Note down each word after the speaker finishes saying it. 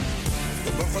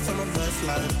wat aan mijn best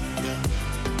life, yeah.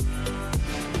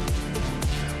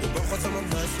 Je bent wat aan mijn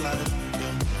best life,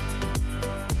 yeah.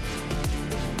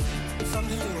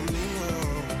 Something you don't need,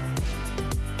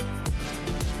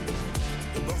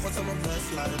 je bent wat aan mijn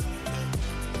best life, yeah.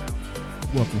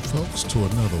 Welcome, folks, to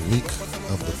another week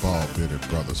of the Bald Bearded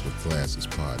Brothers with Glasses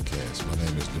podcast. My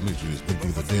name is Demetrius Big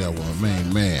Brother Dale, with my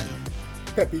main man.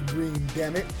 Peppy Green,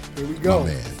 damn it. Here we go.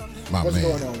 What's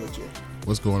going on with you?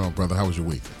 What's going on, brother? How was your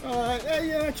week?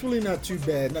 Yeah, actually not too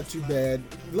bad.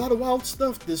 A lot of wild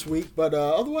stuff this week, but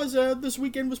otherwise this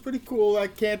weekend was pretty cool. I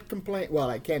can't complain. Well,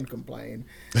 I can complain.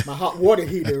 My hot water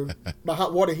heater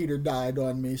died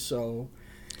on me, so.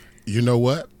 You know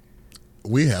what?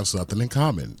 We have something in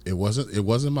common. It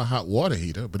wasn't my hot water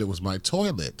heater, but it was my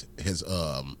toilet has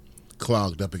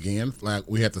clogged up again. Like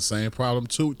we had the same problem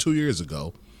two years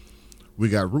ago. We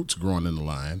got roots growing in the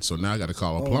line, so now I got to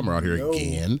call a plumber out here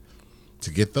again to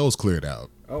get those cleared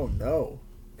out. Oh no!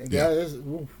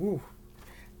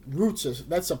 Roots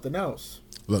that's something else.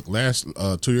 Look,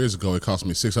 2 years ago it cost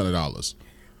me $600.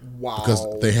 Wow!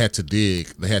 Because they had to dig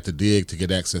to get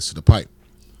access to the pipe.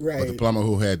 Right. But the plumber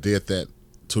who had did that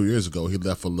 2 years ago, he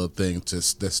left a little thing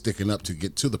that's sticking up to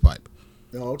get to the pipe.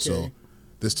 Oh, okay. So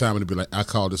this time it'd be like, I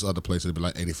called this other place, it'd be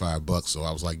like $85. So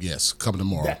I was like, yes, come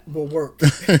tomorrow. That will work.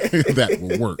 That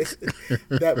will work.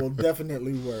 That will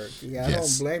definitely work. Yeah, I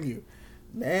don't blame you,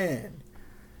 man.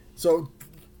 So,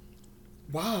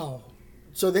 wow.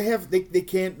 So they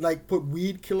can't like put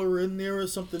weed killer in there or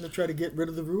something to try to get rid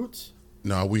of the roots?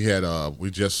 No, we had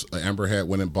Amber had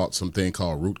went and bought something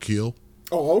called root kill.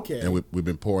 Oh, okay. And we've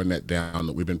been pouring that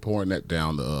down. We've been pouring that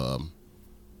down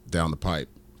the pipe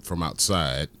from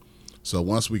outside. So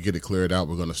once we get it cleared out,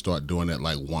 we're going to start doing that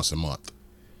like once a month.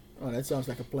 Oh, that sounds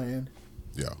like a plan.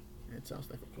 Yeah. It sounds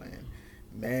like a plan.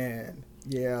 Man,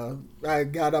 yeah. I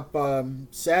got up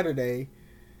Saturday.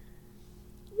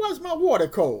 Was my water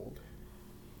cold?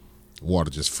 Water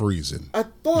just freezing. I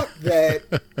thought that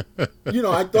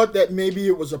maybe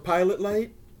it was a pilot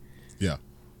light. Yeah.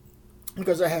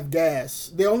 Because I have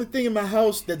gas. The only thing in my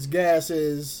house that's gas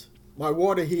is my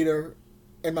water heater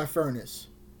and my furnace.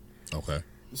 Okay.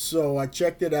 So I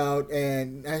checked it out,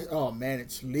 and oh man,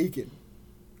 it's leaking.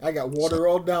 I got water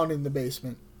all down in the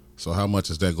basement. So how much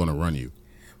is that going to run you?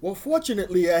 Well,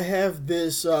 fortunately, I have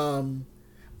this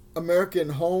American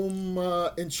Home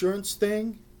insurance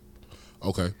thing.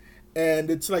 Okay. And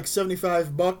it's like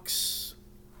 $75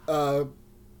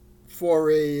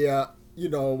 for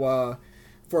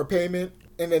a payment,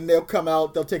 and then they'll come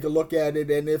out, they'll take a look at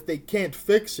it, and if they can't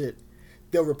fix it,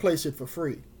 they'll replace it for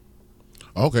free.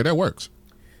 Okay, that works.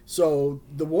 So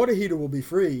the water heater will be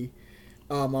free.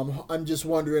 I'm just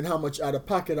wondering how much out of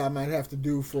pocket I might have to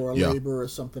do for labor or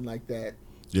something like that.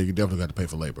 Yeah, you definitely got to pay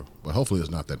for labor, but hopefully it's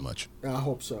not that much. I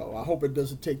hope so. I hope it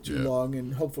doesn't take too long,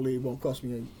 and hopefully it won't cost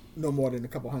me no more than a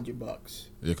couple $100.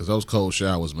 Yeah, because those cold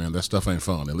showers, man, that stuff ain't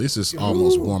fun. At least it's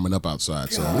almost warming up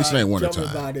outside, so at least it ain't winter time.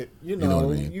 Tell me about it. You know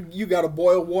what I mean? You got to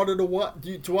boil water to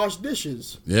wash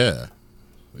dishes. Yeah,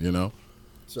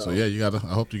 So yeah, you gotta.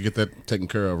 I hope you get that taken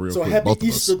care of real quick. So both of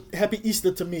us. Happy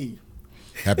Easter to me.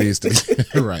 Happy Easter,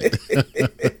 right?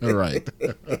 Right.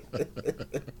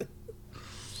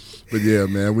 But yeah,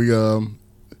 man, we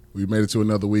made it to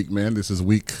another week, man. This is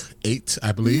week 8,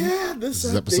 I believe. Yeah, this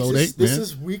is episode 8, This man.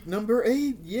 is week number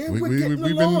 8. Yeah, we're getting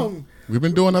along. We've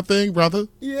been doing our thing, brother.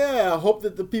 Yeah, I hope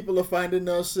that the people are finding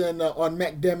us on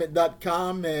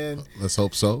MacDammit.com and let's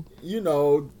hope so.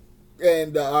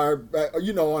 And our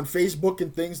on Facebook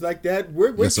and things like that.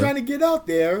 We're trying to get out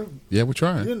there. Yeah, we're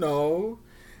trying.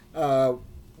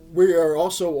 We are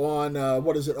also on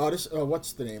Artist.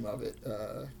 What's the name of it?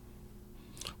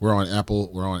 We're on Apple.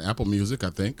 We're on Apple Music,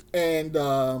 I think. And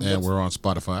we're on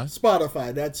Spotify.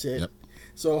 Spotify, that's it. Yep.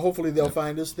 So hopefully they'll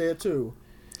find us there too.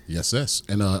 Yes.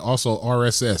 And also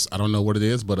RSS. I don't know what it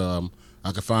is, but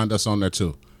I can find us on there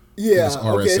too. Yeah.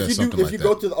 RSS, if you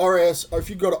go to the RS, or if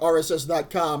you go to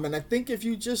RSS.com, and I think if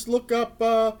you just look up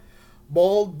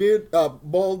Bald Bearded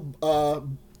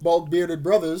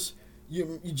Brothers,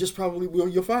 you just probably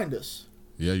you'll find us.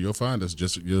 Yeah, you'll find us.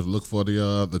 Just you look for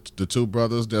the two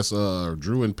brothers. That's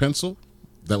Drew and Pencil.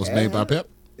 That was made by Pep.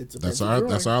 That's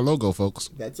our logo, folks.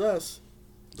 That's us.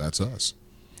 That's us.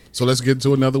 So let's get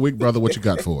into another week, brother. What you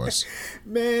got for us?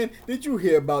 Man, did you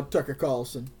hear about Tucker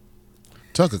Carlson?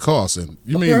 Tucker Carlson?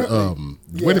 You mean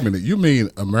wait a minute? You mean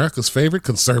America's favorite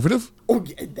conservative? Oh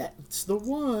yeah, that's the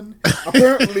one.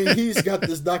 Apparently, he's got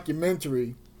this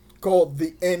documentary called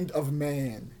 "The End of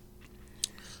Man."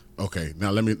 Okay, now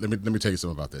let me tell you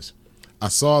something about this. I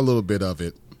saw a little bit of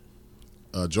it.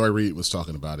 Joy Reid was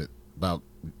talking about it about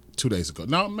 2 days ago.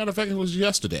 No, matter of fact, it was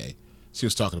yesterday. She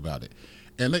was talking about it,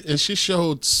 and she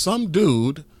showed some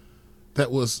dude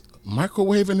that was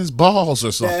microwaving his balls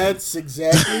or something. That's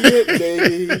exactly it,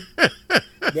 baby.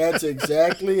 That's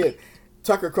exactly it.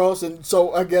 Tucker Carlson.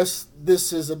 So I guess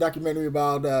this is a documentary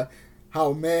about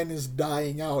how man is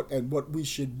dying out and what we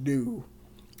should do.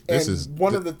 And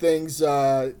one of the things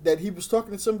that he was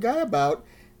talking to some guy about,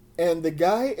 and the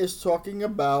guy is talking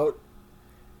about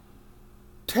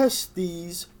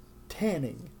testes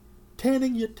tanning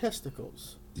your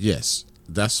testicles. Yes,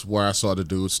 that's where I saw the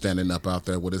dude standing up out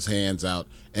there with his hands out,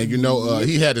 and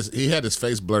he had his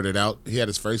face blurted out. He had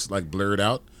his face like blurred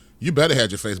out. You better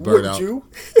have your face blurred out. You?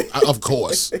 Of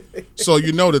course. So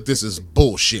you know that this is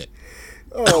bullshit.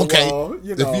 Oh, okay. Well,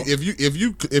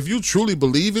 If you truly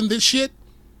believe in this shit,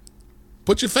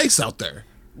 put your face out there.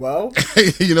 Well,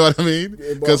 you know what I mean?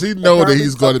 Because he know that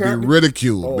he's going to be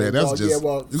ridiculed, man. That's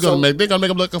they're gonna make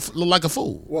him look like a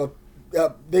fool. Well,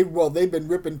 they've been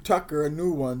ripping Tucker a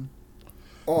new one.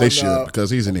 They should,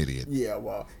 because he's an idiot. Yeah,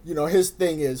 well, his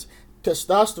thing is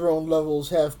testosterone levels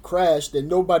have crashed and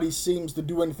nobody seems to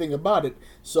do anything about it.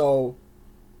 So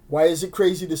why is it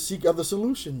crazy to seek other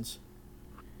solutions?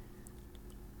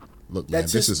 Look, man,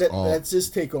 that's his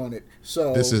take on it.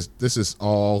 So this is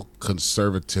all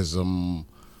conservatism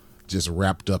just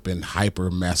wrapped up in hyper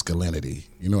masculinity.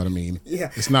 You know what I mean? Yeah.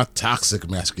 It's not toxic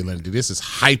masculinity. This is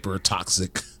hyper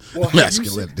toxic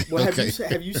masculinity.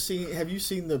 Have you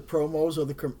seen the promos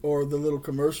or the little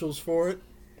commercials for it?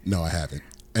 No, I haven't.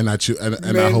 And I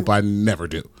hope I never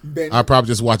do. I'll probably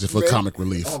just watch it for comic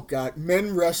relief. Oh God,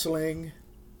 men wrestling.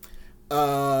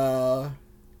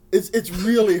 It's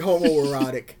really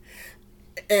homoerotic.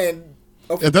 And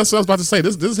that's what I was about to say.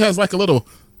 This has like a little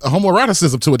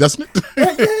homoeroticism to it, doesn't it?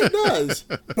 Yeah, it does.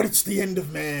 But it's the end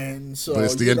of man. So but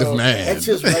it's the end of man. That's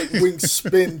his right wing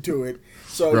spin to it.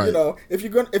 So right.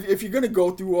 if you're gonna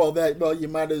go through all that, well, you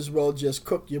might as well just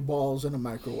cook your balls in a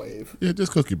microwave. Yeah,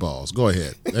 just cook your balls. Go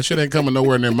ahead. That shit ain't coming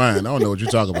nowhere near mine. I don't know what you're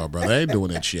talking about, brother. I ain't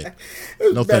doing that shit.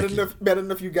 No, thank you. Bad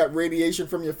enough you got radiation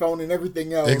from your phone and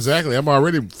everything else. Exactly. I'm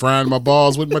already frying my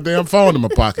balls with my damn phone in my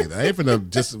pocket. I ain't finna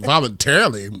just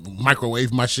voluntarily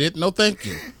microwave my shit. No, thank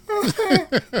you.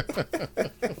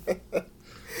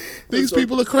 These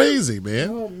people are crazy, man.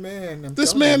 Oh man,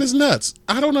 this man is nuts.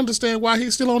 I don't understand why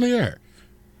he's still on the air.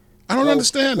 I don't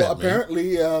understand that.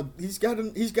 Apparently, he's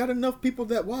got enough people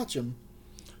that watch him.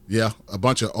 Yeah, a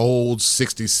bunch of old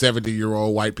 60,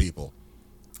 70-year-old white people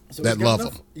that love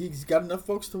him. He's got enough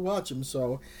folks to watch him,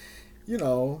 so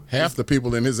half the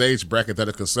people in his age bracket that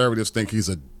are conservatives think he's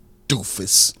a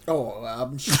doofus. Oh,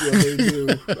 I'm sure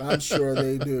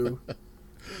they do.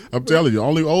 I'm telling you,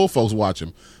 only old folks watch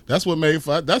him. That's what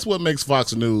makes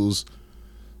Fox News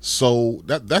so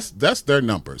that's their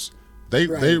numbers.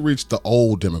 They reach the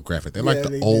old demographic. They're like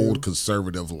the old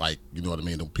conservative, like, you know what I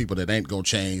mean, the people that ain't gonna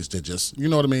change. To just, you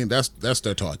know what I mean. That's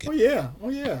their target. Oh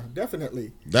yeah,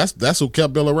 definitely. That's who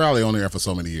kept Bill O'Reilly on the air for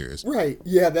so many years. Right.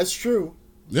 Yeah, that's true.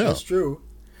 Yeah, that's true.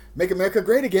 Make America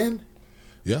great again.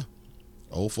 Yeah.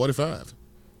 Old 45.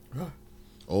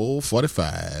 Old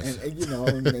 45.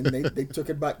 And they took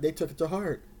it back. They took it to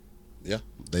heart. Yeah,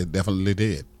 they definitely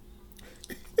did.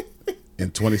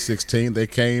 In 2016, they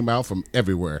came out from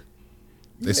everywhere.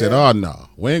 They said, "Oh no,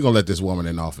 we ain't gonna let this woman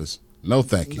in office. No,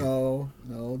 thank you." No.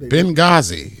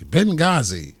 Benghazi,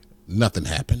 nothing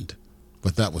happened,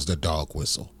 but that was the dog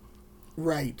whistle.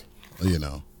 Right.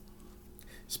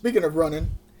 Speaking of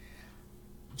running,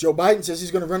 Joe Biden says he's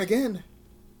going to run again.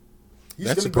 He's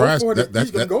going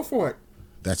to go for it.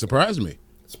 That surprised me.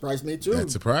 Surprised me too. That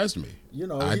surprised me.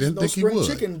 I didn't think he would.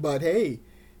 Chicken, but hey,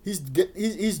 he's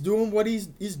doing what he's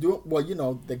doing.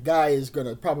 Well, the guy is going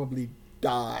to probably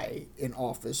die in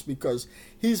office because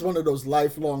he's one of those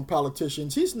lifelong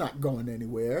politicians. He's not going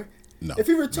anywhere. No. If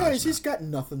he retires, he's got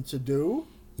nothing to do.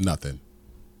 Nothing.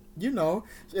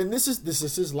 And this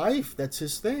is his life. That's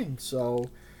his thing.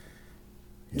 So,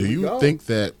 do you think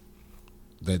that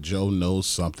Joe knows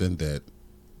something that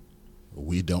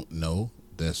we don't know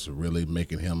that's really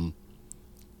making him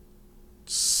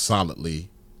solidly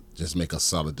just make a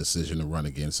solid decision to run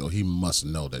again? So he must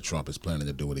know that Trump is planning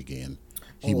to do it again.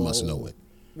 He must know it.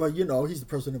 Well, he's the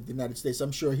president of the United States.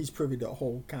 I'm sure he's privy to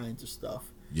whole kinds of stuff.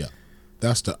 Yeah.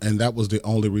 That was the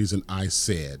only reason I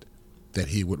said that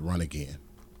he would run again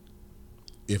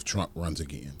if Trump runs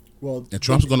again. Well, and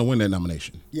Trump's going to win that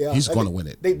nomination. Yeah, he's going to win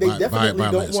it. They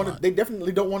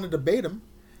definitely don't want to debate him.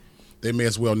 They may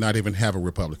as well not even have a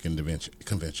Republican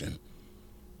convention.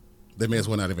 They may as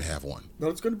well not even have one. Well,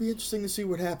 it's going to be interesting to see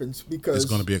what happens because it's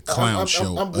going to be a clown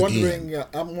show. I'm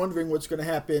wondering what's going to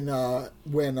happen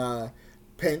when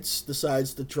Pence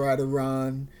decides to try to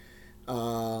run.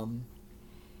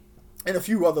 and a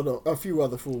few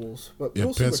other fools. But If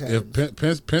we'll see what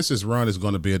happens. Pence's run is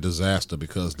going to be a disaster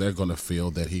because they're going to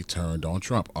feel that he turned on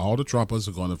Trump. All the Trumpers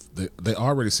are going to they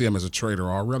already see him as a traitor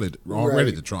already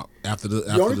Right. to Trump after the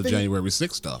only thing- January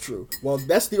 6th stuff. True. Well,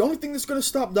 that's the only thing that's going to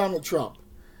stop Donald Trump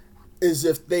is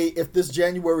if this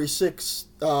January 6th,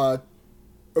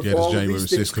 if Yeah, this all of January these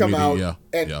things 6th come out, committee,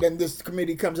 and yeah. then this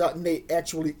committee comes out and they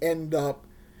actually end up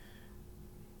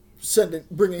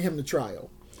bringing him to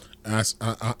trial.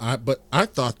 But I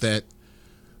thought that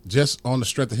just on the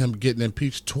strength of him getting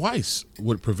impeached twice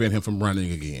would prevent him from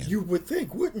running again. You would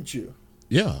think, wouldn't you?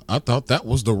 Yeah, I thought that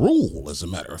was the rule, as a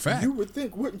matter of fact. You would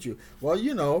think, wouldn't you? Well,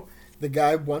 the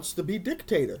guy wants to be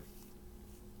dictator.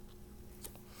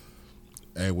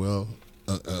 Hey, well,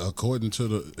 according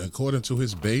to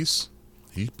his base,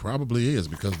 he probably is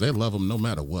because they love him no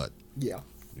matter what. Yeah.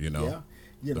 Yeah.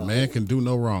 The Man can do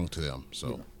no wrong to them.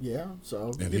 So Yeah.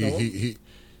 So and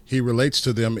he relates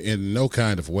to them in no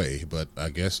kind of way, but I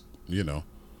guess,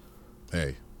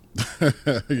 hey.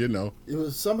 it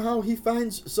was somehow he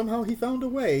found a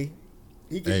way.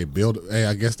 Hey,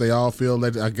 I guess they all feel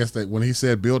that. I guess that when he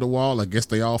said build a wall, I guess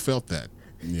they all felt that.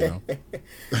 And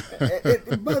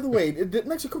by the way, did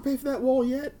Mexico pay for that wall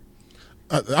yet?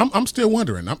 I'm still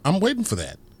wondering. I'm waiting for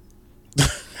that.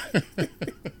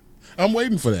 I'm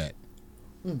waiting for that.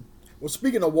 Well,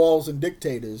 speaking of walls and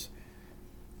dictators,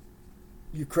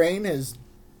 Ukraine is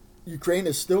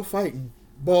still fighting,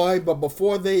 boy. But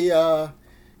before they,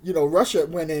 Russia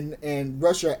went in and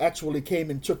Russia actually came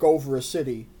and took over a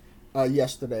city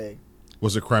yesterday.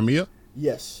 Was it Crimea?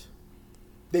 Yes.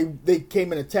 They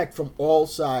came and attacked from all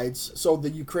sides, so the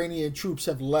Ukrainian troops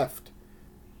have left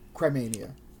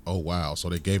Kreminna. Oh wow! So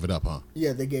they gave it up, huh?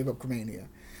 Yeah, they gave up Kreminna.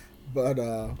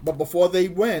 But before they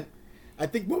went, I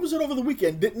think, what was it over the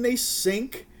weekend? Didn't they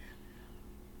sink?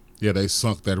 Yeah, they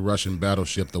sunk that Russian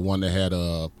battleship, the one that had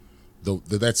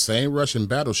that same Russian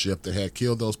battleship that had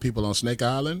killed those people on Snake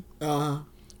Island. Uh-huh.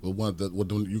 What the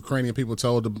Ukrainian people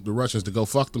told the Russians to go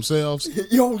fuck themselves.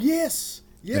 Oh, yes.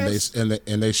 Yes. And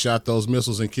they shot those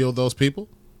missiles and killed those people.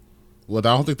 Well,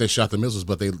 I don't think they shot the missiles,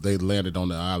 but they landed on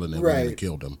the island and went and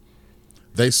killed them.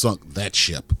 They sunk that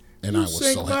ship, and I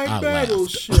was so happy. I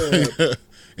laughed.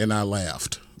 And I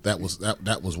laughed. That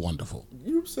was wonderful.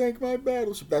 You sank my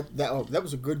battleship. That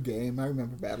was a good game. I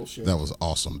remember Battleship. That was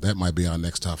awesome. That might be our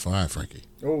next top 5, Frankie.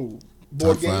 Oh,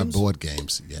 top 5 board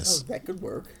games. Yes. Oh, that could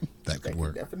work. That could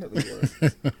work. Definitely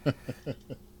work.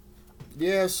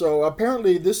 Yeah. So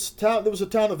apparently, there was a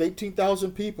town of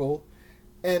 18,000 people,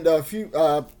 and a few.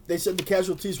 They said the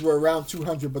casualties were around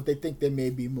 200, but they think there may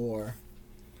be more.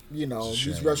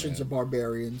 These Russians are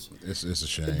barbarians. It's a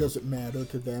shame. It doesn't matter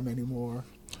to them anymore.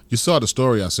 You saw the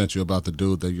story I sent you about the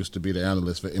dude that used to be the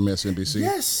analyst for MSNBC.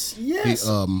 Yes.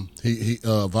 He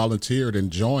volunteered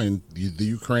and joined the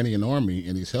Ukrainian army,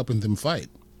 and he's helping them fight.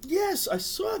 Yes, I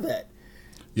saw that.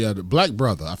 Yeah, the black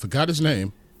brother. I forgot his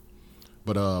name,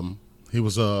 but he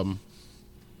was an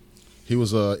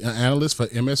analyst for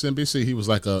MSNBC. He was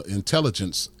like an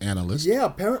intelligence analyst. Yeah,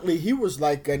 apparently he was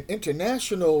like an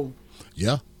international.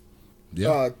 Yeah.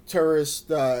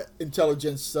 Terrorist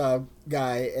intelligence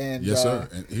guy, and yes, sir.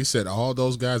 And he said all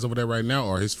those guys over there right now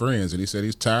are his friends, and he said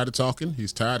he's tired of talking,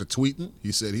 he's tired of tweeting.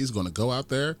 He said he's going to go out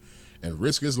there and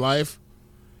risk his life,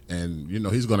 and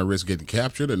he's going to risk getting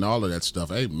captured and all of that stuff.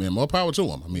 Hey, man, more power to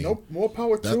him. I mean, more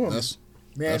power to him.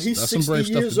 He's some 60 brave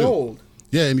stuff years to do. old.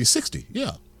 Yeah, and he's 60.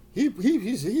 Yeah,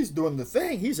 he's doing the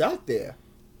thing. He's out there.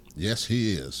 Yes,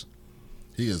 he is.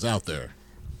 He is out there.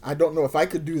 I don't know if I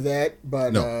could do that,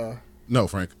 but No,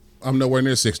 Frank. I'm nowhere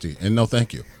near 60, and no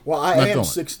thank you. Well, I am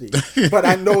 60, but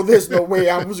I know there's no way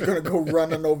I was going to go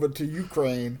running over to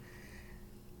Ukraine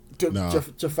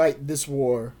to fight this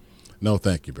war. No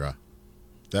thank you, bro.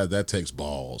 That takes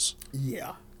balls.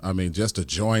 Yeah. I mean, just to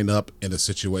join up in a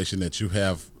situation that you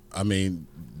have, I mean,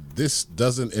 this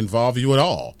doesn't involve you at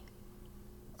all.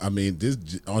 I mean, this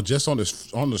just on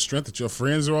the strength that your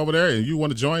friends are over there and you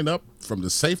want to join up from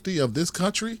the safety of this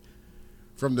country.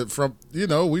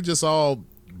 We just all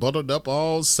bundled up,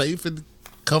 all safe and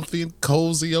comfy and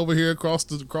cozy over here across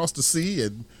the sea,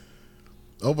 and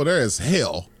over there is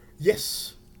hell.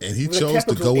 Yes. And he chose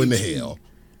to go into hell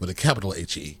with a capital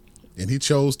H-E, and he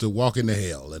chose to walk into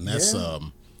hell, and that's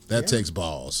that takes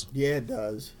balls. Yeah, it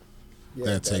does. Yeah,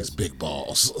 that takes big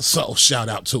balls. So shout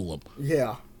out to him.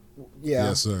 Yeah.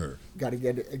 Yes, sir. Got to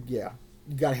get it. Yeah,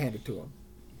 you got to hand it to him.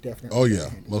 Definitely. Oh yeah,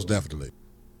 most definitely.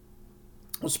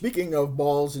 Well, speaking of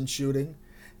balls and shooting,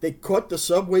 they caught the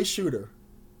subway shooter.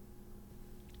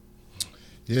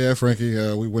 Yeah, Frankie,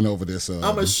 we went over this.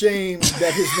 I'm ashamed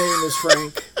that his name is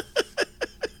Frank.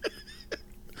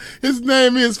 His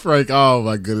name is Frank. Oh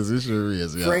my goodness, it sure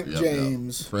is. Yep, Frank yep,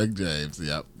 James. Yep. Frank James.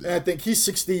 Yep. And I think he's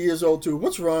 60 years old too.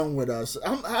 What's wrong with us?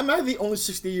 Am I the only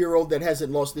 60-year-old that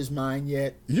hasn't lost his mind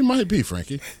yet? You might be,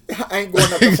 Frankie. I ain't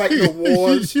going out there fighting no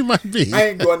wars. You might be. I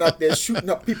ain't going out there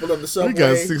shooting up people on the subway.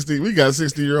 We got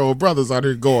 60-year-old brothers out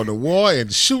here going to war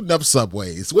and shooting up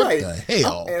subways. What Right. the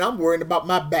hell? And I'm worrying about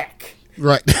my back.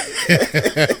 Right.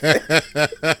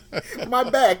 My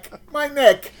back, my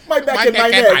neck, my back and my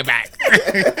neck. My back.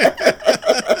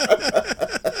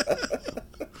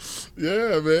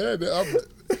 Yeah, man.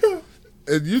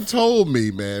 And you told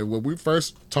me, man, when we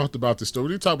first talked about the story,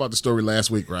 we talked about the story last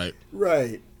week, right?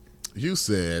 Right. You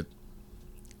said,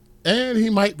 and he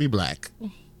might be black.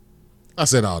 I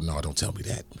said, oh, no, don't tell me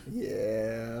that.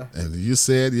 Yeah. And you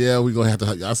said, yeah, we're going to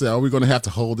have to. I said, are we going to have to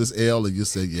hold this L? And you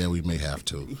said, yeah, we may have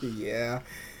to. Yeah.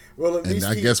 Well, at least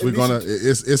I guess we're going to,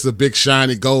 it's a big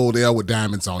shiny gold L with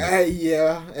diamonds on it.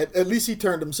 Yeah. At least he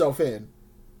turned himself in.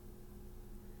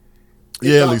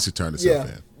 Yeah, at least he turned himself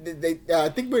in. I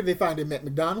think where they find him at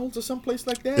McDonald's or someplace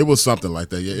like that. It was something like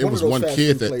that. Yeah, it was one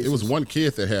kid that places. it was one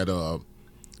kid that had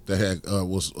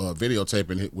was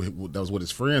videotaping it that was with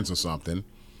his friends or something,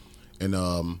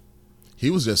 and he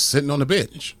was just sitting on the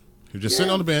bench. He was just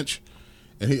sitting on the bench,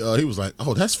 and he was like,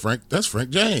 "Oh, that's Frank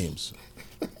James,"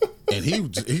 and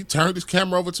he turned his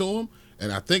camera over to him,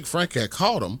 and I think Frank had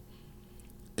caught him,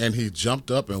 and he jumped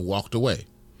up and walked away.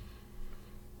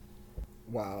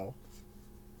 Wow.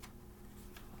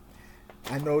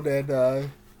 I know that.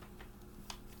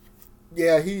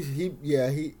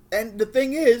 He. And the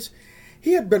thing is,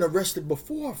 he had been arrested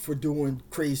before for doing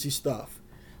crazy stuff,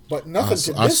 but nothing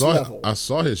to this level. I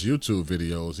saw his YouTube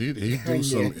videos. He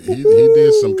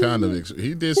did some kind of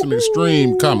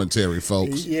extreme commentary,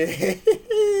 folks. Yeah.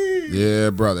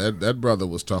 Yeah, brother. That brother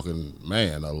was talking,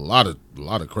 man, a lot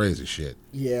of crazy shit.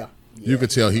 Yeah. You could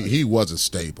tell he wasn't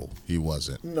stable. He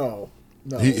wasn't. No.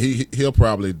 He'll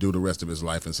probably do the rest of his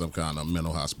life in some kind of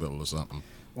mental hospital or something.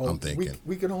 Well, I'm thinking.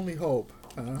 We can only hope.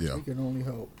 Yeah. We can only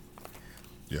hope.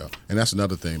 Yeah, and that's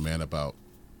another thing, man, about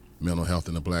mental health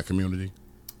in the black community.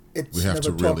 It's never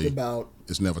talked about.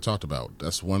 It's never talked about.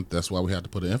 That's why we have to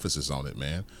put an emphasis on it,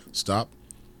 man. Stop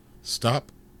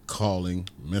calling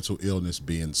mental illness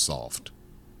being soft.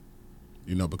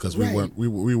 You know, because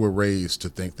we were raised to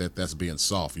think that that's being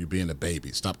soft. You're being a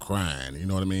baby. Stop crying. You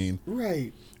know what I mean?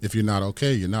 Right. If you're not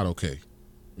okay, you're not okay.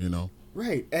 You know?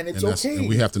 Right. And it's okay. And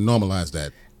we have to normalize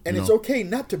that. And it's okay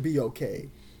not to be okay.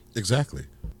 Exactly.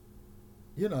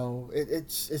 You know,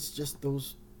 it's just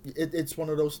those. It's one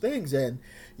of those things, and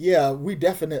yeah, we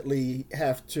definitely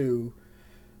have to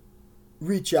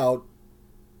reach out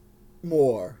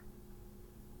more,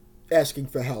 asking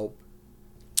for help.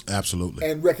 Absolutely.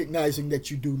 And recognizing that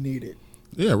you do need it.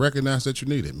 Yeah, recognize that you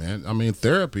need it, man. I mean,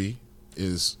 therapy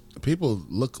is people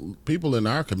in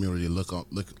our community look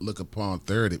upon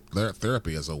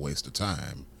therapy as a waste of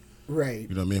time. Right.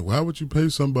 You know what I mean? Why would you pay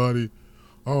somebody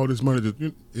all this money?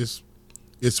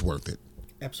 It's worth it.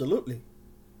 Absolutely.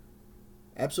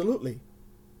 Absolutely.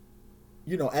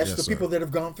 You know, ask the people that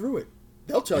have gone through it.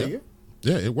 They'll tell you.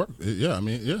 Yeah, it works. I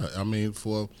mean,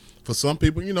 for some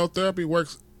people, you know, therapy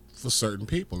works for certain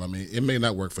people. I mean, it may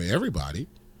not work for everybody,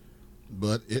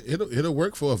 but it'll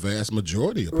work for a vast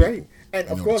majority of people. Right. And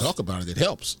of course, talk about it, it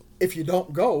helps. If you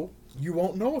don't go, you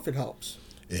won't know if it helps.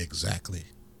 Exactly.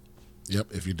 Yep.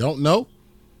 If you don't know,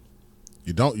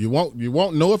 you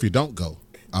won't know if you don't go.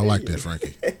 I like that,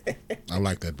 Frankie. I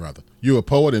like that, brother. You a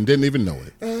poet and didn't even know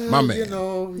it. My man. You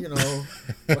know,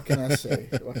 what can I say?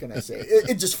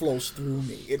 It just flows through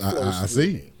me. It flows I through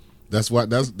see. me. That's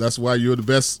why you're the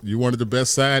best. You're one of the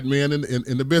best side men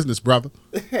in the business, brother.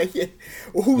 Yeah.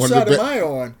 Well, whose side am I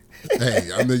on? Hey,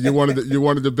 I mean, you're one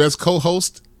of the best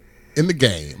co-hosts in the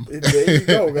game. There you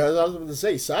go, guys. I was going to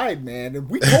say side man, and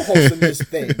we co-hosting this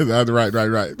thing.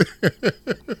 Right.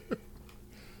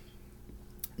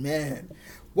 Man,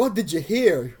 what did you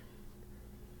hear?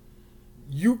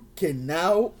 You can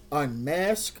now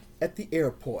unmask at the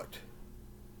airport.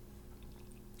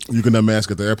 You can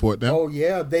unmask at the airport now? Oh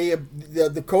yeah, the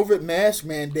COVID mask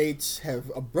mandates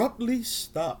have abruptly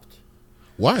stopped.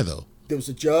 Why though? There was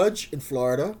a judge in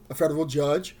Florida, a federal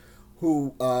judge,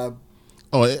 who. Oh,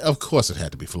 of course it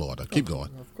had to be Florida. Keep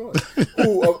going. Of course.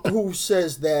 who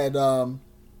says that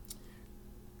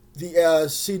the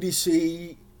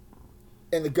CDC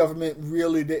and the government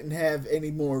really didn't have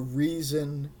any more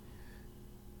reason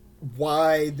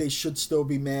why they should still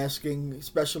be masking,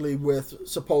 especially with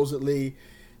supposedly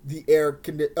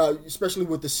especially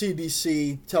with the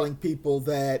CDC telling people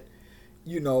that,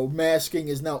 you know, masking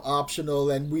is now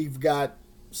optional, and we've got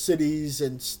cities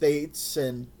and states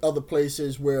and other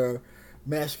places where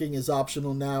masking is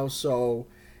optional now. So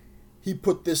he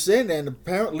put this in, and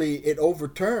apparently it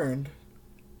overturned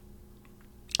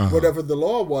whatever the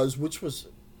law was, which was,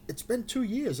 it's been 2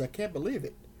 years. I can't believe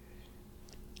it.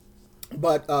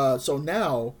 But so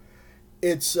now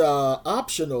it's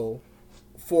optional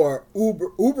for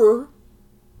Uber. Uber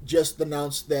just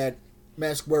announced that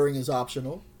mask wearing is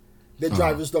optional. Their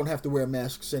drivers don't have to wear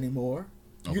masks anymore.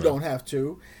 Okay. You don't have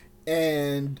to.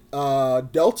 And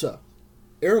Delta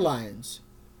Airlines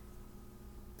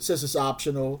says it's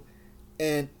optional.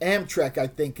 And Amtrak, I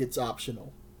think it's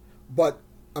optional. But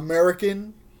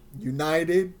American,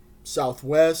 United,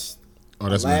 Southwest,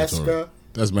 that's Alaska, mandatory.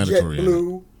 That's mandatory.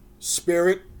 JetBlue,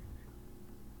 Spirit,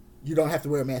 you don't have to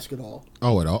wear a mask at all.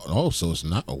 Oh, so it's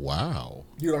not. Oh, wow.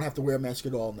 You don't have to wear a mask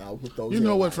at all now with those. You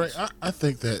know what, Frank? I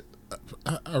think that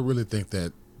I really think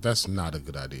that that's not a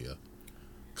good idea,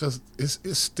 because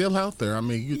it's still out there. I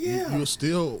mean, you're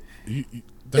still.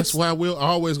 That's why we're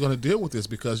always going to deal with this,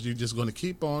 because you're just going to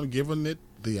keep on giving it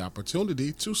the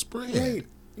opportunity to spread. Right.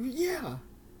 Yeah.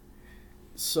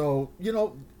 So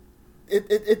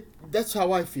it that's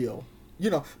how I feel.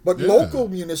 But local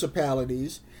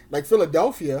municipalities like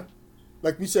Philadelphia,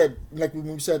 like we said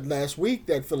last week,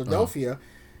 that Philadelphia,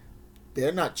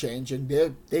 they're not changing.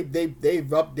 They've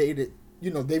updated.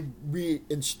 They've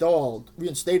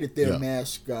reinstated their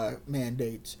mask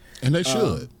mandates, and they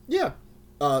should. Yeah,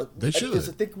 they should. Because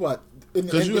I think in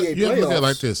the NBA you have to playoffs, look at it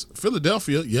like this.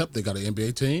 Philadelphia, yep, they got an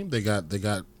NBA team. They got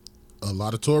a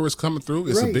lot of tourists coming through.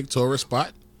 It's a big tourist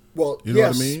spot. Well, you know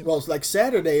what I mean? Well, it's like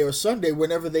Saturday or Sunday,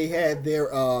 whenever they had their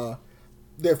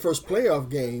first playoff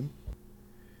game,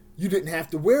 you didn't have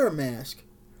to wear a mask.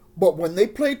 But when they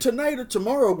play tonight or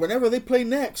tomorrow, whenever they play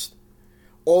next,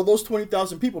 all those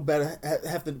 20,000 people better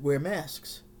have to wear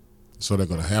masks. So they're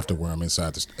going to have to wear them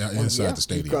inside the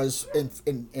stadium. Because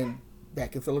in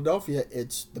back in Philadelphia,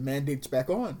 it's the mandate's back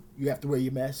on. You have to wear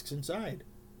your masks inside.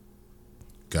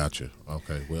 Gotcha.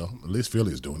 Okay. Well, at least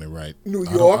Philly's doing it right. New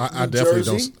York, New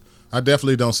Jersey. I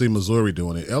definitely don't see Missouri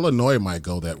doing it. Illinois might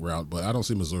go that route, but I don't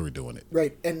see Missouri doing it.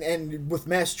 Right. And with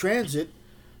mass transit,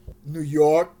 New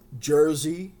York,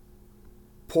 Jersey,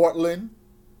 Portland,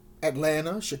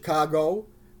 Atlanta, Chicago,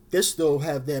 they still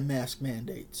have their mask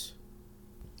mandates.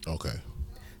 Okay.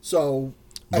 So,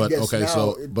 but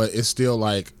it's still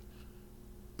like,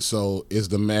 so is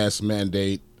the mask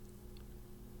mandate?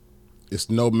 It's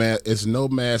no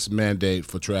mask mandate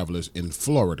for travelers in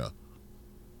Florida.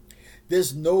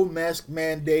 There's no mask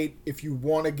mandate if you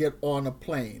want to get on a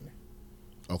plane.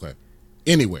 Okay.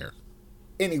 Anywhere.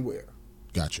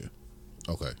 Gotcha.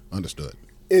 Okay. Understood.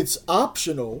 It's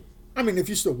optional. I mean, if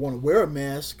you still want to wear a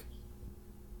mask,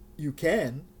 you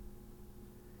can.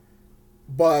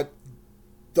 But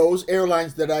those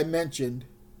airlines that I mentioned,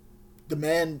 the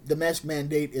mask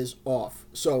mandate is off.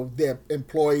 So their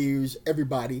employees,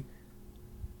 everybody,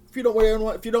 if you don't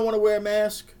want to wear a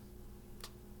mask,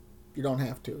 you don't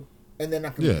have to. And they're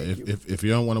not going to make you. If you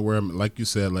don't want to wear, like you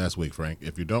said last week, Frank,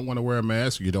 if you don't want to wear a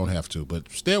mask, you don't have to.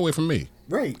 But stay away from me.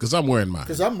 Right. Because I'm wearing mine.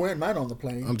 Because I'm wearing mine on the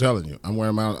plane. I'm telling you. I'm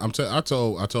wearing mine. I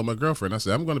told my girlfriend, I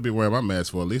said, I'm going to be wearing my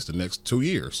mask for at least the next 2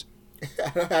 years.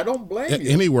 I don't blame you.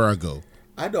 Anywhere I go.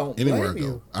 I don't Anywhere blame I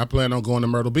go. you. I plan on going to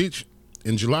Myrtle Beach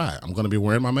in July. I'm going to be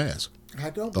wearing my mask. I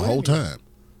don't the blame whole you. time.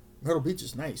 Myrtle Beach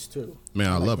is nice, too.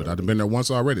 Man, I love it. I've been there once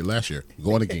already last year.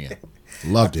 Going again.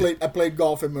 Loved it. I played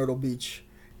golf in Myrtle Beach.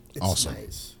 It's awesome.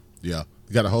 Nice. Yeah.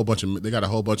 They got a whole bunch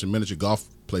of miniature golf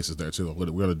places there, too. We're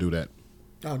going to do that.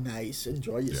 Oh, nice.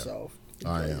 Enjoy yourself.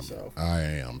 Yeah. I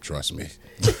am. Trust me.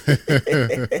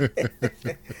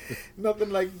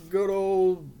 Nothing like good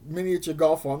old miniature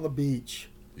golf on the beach.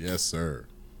 Yes, sir.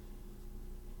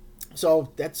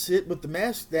 So that's it with the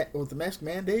mask. With the mask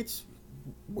mandates,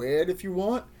 wear it if you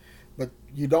want, but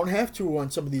you don't have to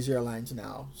on some of these airlines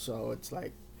now. So it's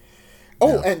like,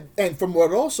 and from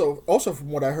what also from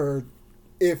what I heard,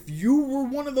 if you were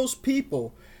one of those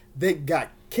people that got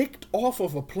kicked off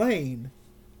of a plane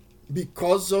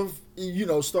because of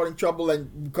starting trouble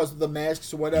and because of the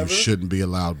masks or whatever, you shouldn't be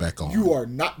allowed back on. You are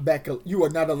not back. You are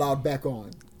not allowed back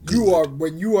on. Good.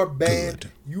 When you are banned.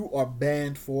 Good. You are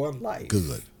banned for life.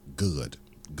 Good.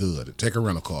 Take a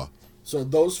rental car. So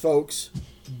those folks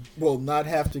will not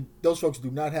have to. Those folks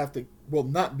will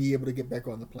not be able to get back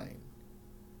on the plane.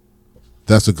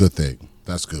 That's a good thing.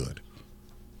 That's good.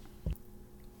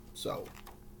 So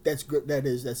that's good.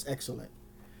 That's excellent.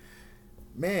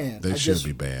 Man, they should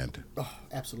be banned. Oh,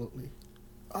 absolutely.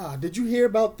 Did you hear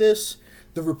about this?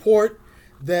 The report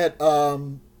that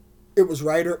it was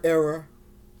rider error.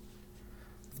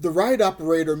 The ride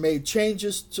operator made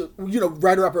changes to,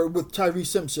 rider operator with Tyree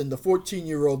Simpson, the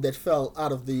 14-year-old that fell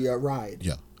out of the ride.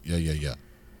 Yeah.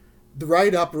 the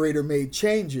ride operator made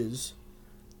changes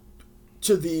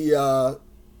to the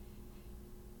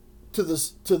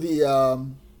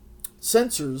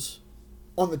sensors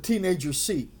on the teenager's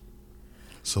seat.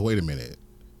 So wait a minute.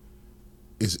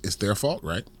 It's their fault,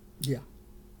 right? Yeah.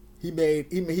 He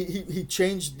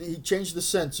changed the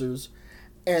sensors,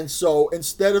 and so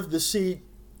instead of the seat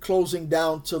closing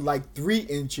down to like 3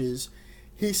 inches,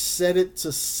 he set it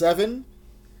to 7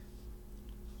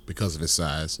 Because of his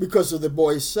size. because of the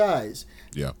boy's size.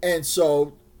 Yeah. And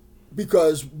so,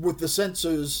 because with the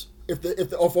sensors,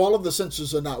 if all of the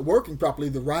sensors are not working properly,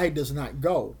 the ride does not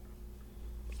go.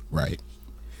 Right.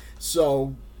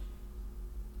 So,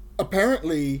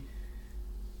 apparently,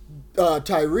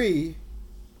 Tyree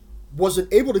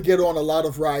wasn't able to get on a lot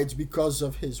of rides because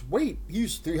of his weight. He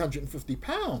was 350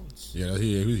 pounds. Yeah,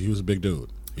 he was a big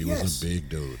dude. He Yes. was a big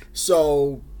dude.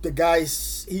 So the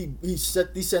guys, he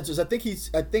set these sensors. I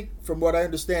think from what I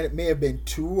understand, it may have been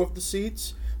 2 of the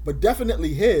seats, but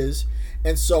definitely his.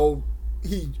 And so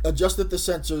he adjusted the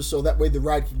sensors so that way the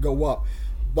ride could go up.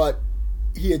 But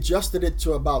he adjusted it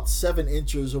to about 7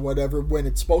 inches or whatever when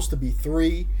it's supposed to be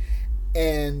 3,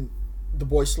 and the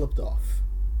boy slipped off.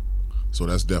 So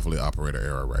that's definitely operator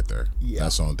error right there. Yeah.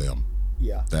 That's on them.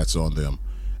 Yeah. That's on them.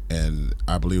 And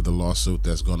I believe the lawsuit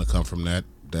that's going to come from that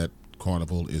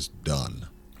carnival is done.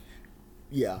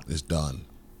 Yeah. It's done.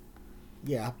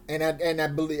 Yeah. And I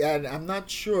believe, and I'm not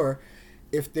sure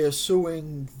if they're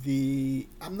suing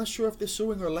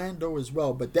Orlando as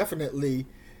well, but definitely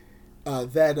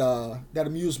that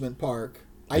amusement park,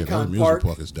 Yeah, that Icon amusement Park,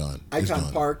 park is done. It's Icon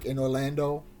done. Park in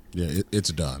Orlando. Yeah, it's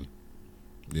done.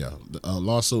 Yeah, a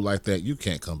lawsuit like that you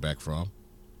can't come back from.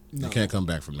 No. You can't come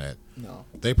back from that. No.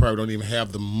 They probably don't even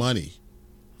have the money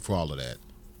for all of that.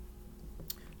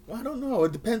 Well, I don't know.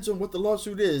 It depends on what the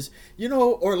lawsuit is. You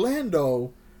know,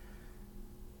 Orlando's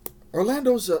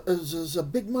is a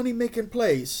big money making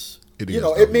place. It You is,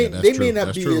 know, though. they Yeah, may true. not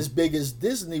That's be true. as big as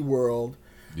Disney World,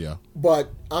 Yeah. but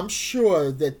I'm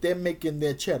sure that they're making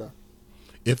their cheddar.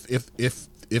 If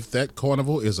that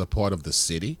carnival is a part of the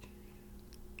city,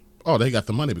 oh, they got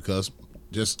the money because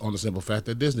just on the simple fact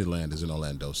that Disneyland is in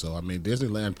Orlando. So I mean,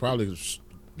 Disneyland probably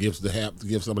gives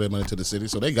some of their money to the city,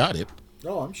 so they got it.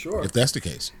 Oh, I'm sure. If that's the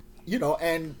case. You know,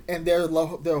 and there are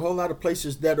a whole lot of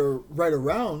places that are right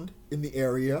around in the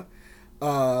area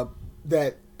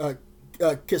that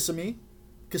Kissimmee.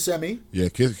 Yeah,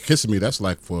 Kissimmee, that's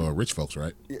like for rich folks,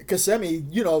 right? Kissimmee,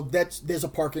 you know, there's a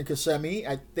park in Kissimmee.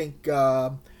 I think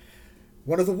one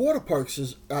of the water parks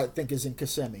is in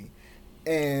Kissimmee.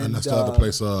 And that's the other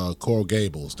place, Coral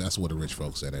Gables. That's where the rich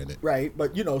folks at, ain't it? right,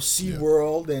 but you know,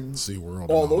 SeaWorld and SeaWorld and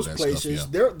all all those that places,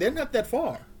 stuff, yeah. they're not that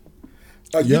far.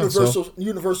 Yeah,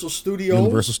 Universal Studios.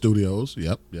 Universal Studios.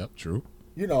 Yep, true.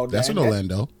 You know, That's in and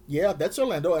Orlando. Yeah, that's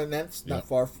Orlando, and that's not Yep.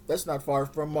 far. That's not far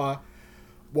from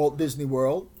Walt Disney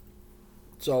World.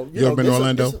 So You ever been to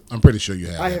Orlando? I'm pretty sure you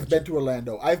have. I have haven't been you? to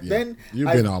Orlando.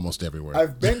 You've been almost everywhere.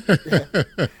 I've been.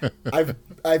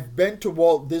 I've been to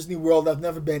Walt Disney World. I've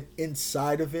never been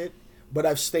inside of it, but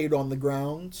I've stayed on the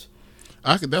grounds.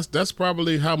 That's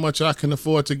probably how much I can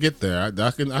afford to get there.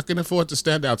 I can afford to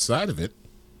stand outside of it.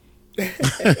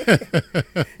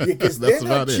 Because That's they're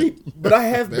not about it. cheap. But I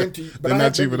have been to. But They're I not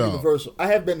have been cheap to at all. Universal. I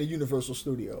have been to Universal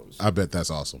Studios. I bet that's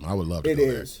awesome. I would love to It go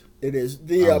there. is. It is.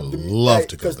 I would love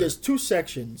to go because there. there's 2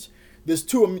 sections.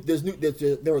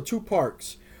 There are 2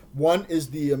 parks. One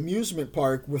is the amusement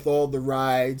park with all the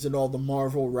rides and all the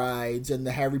Marvel rides and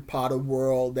the Harry Potter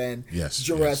world and Yes,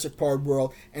 Jurassic Park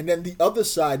world. And then the other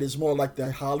side is more like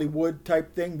the Hollywood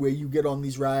type thing where you get on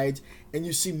these rides and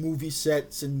you see movie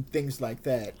sets and things like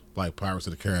that. Like Pirates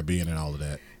of the Caribbean and all of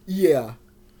that. Yeah.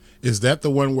 Is that the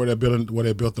one where they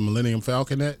built the Millennium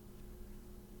Falcon at?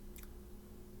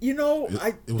 You know, Was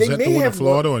they that may the one in have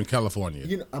Florida or in California?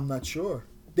 You know, I'm not sure.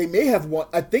 They may have one.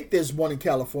 I think there's one in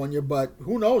California, but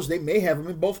who knows? They may have them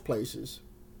in both places.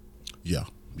 Yeah.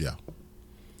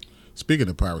 Speaking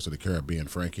of Pirates of the Caribbean,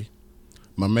 Frankie,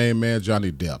 my main man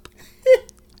Johnny Depp,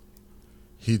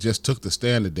 he just took the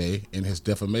stand today in his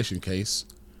defamation case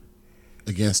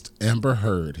against Amber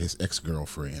Heard, his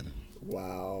ex-girlfriend.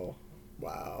 Wow.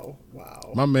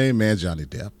 My main man Johnny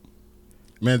Depp.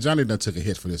 Man, Johnny done took a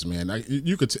hit for this, man.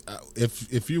 You could,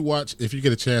 if you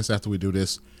get a chance after we do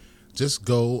this, just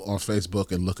go on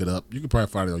Facebook and look it up. You can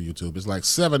probably find it on YouTube. It's like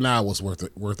 7 hours worth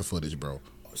of footage, bro.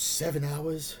 7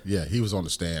 hours? Yeah, he was on the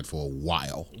stand for a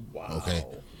while. Wow. Okay.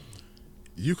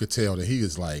 You could tell that he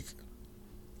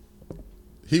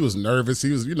was nervous.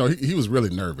 He was, he was really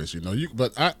nervous,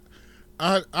 but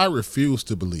I refuse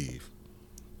to believe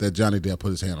that Johnny Depp put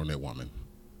his hand on that woman.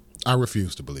 I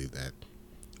refuse to believe that.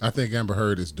 I think Amber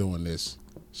Heard is doing this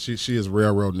She is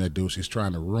railroading that dude. She's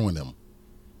trying to ruin him.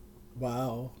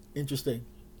 Wow. Interesting.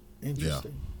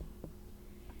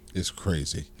 It's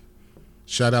crazy.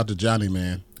 Shout out to Johnny,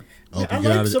 man. I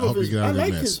like some of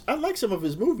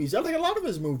his movies. I like a lot of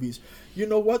his movies. You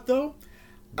know what though?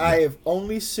 Yeah. I have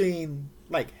only seen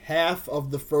like half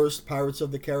of the first Pirates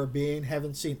of the Caribbean.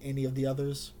 Haven't seen any of the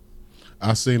others.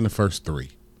 I've seen the first 3.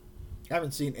 I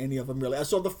haven't seen any of them really. I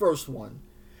saw the first one.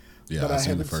 Yeah, but I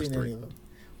haven't the first seen 3. any of them.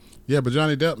 Yeah, but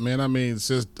Johnny Depp, man. I mean,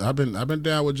 since I've been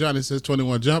down with Johnny since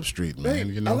 21 Jump Street,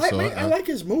 man. You know, I like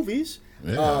his movies.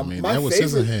 Yeah, I mean, Edward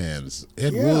Scissorhands,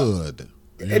 Ed Wood.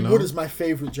 Ed Wood is my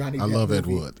favorite Johnny Depp I love movie. Ed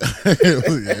Wood.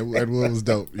 Ed Wood was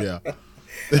dope. Yeah, I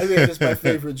think it's my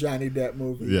favorite Johnny Depp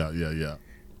movie. Yeah.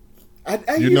 I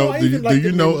even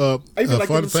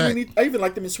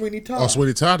liked him in Sweeney Todd. Oh,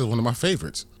 Sweeney Todd is one of my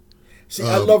favorites. See,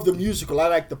 I love the musical. I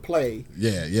like the play.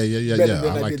 Yeah. Better than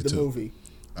I I liked did it the too. movie.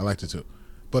 I liked it too.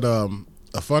 But a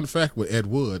fun fact with Ed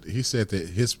Wood, he said that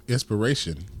his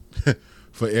inspiration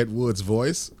for Ed Wood's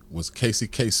voice was Casey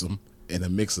Kasem in a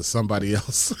mix of somebody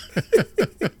else.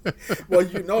 Well,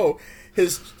 you know,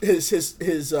 his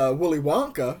Willy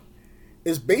Wonka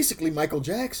is basically Michael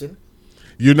Jackson.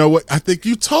 You know what? I think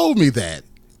you told me that.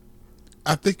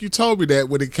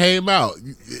 When it came out,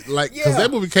 like, because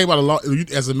that movie came out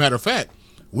as a matter of fact,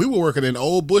 we were working in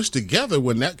Old Bush together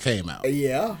when that came out.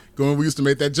 Yeah. When we used to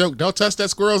make that joke, don't touch that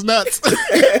squirrel's nuts.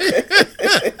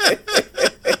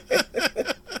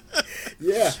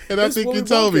 Yeah. And I think you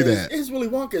told me that. His Willy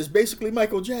Wonka is basically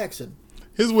Michael Jackson.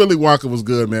 His Willy Wonka was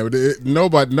good, man. But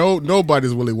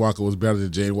nobody's Willy Wonka was better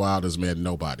than Jane Wilder's, man.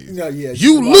 Nobody. No, yeah.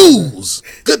 You lose.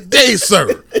 Good day, sir.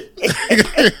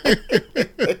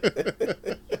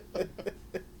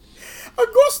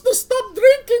 Augusta, stop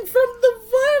drinking from the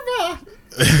river.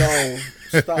 No,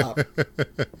 stop.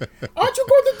 Aren't you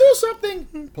going to do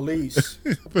something? Police.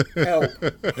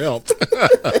 Help.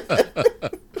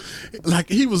 Like,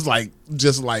 he was like,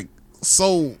 just like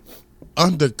so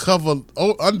undercover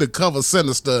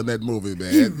sinister in that movie,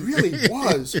 man. He really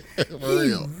was.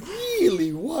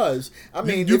 Really was. I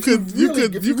mean, you could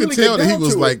tell that he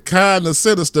was like kind of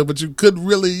sinister, but you couldn't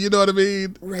really, you know what I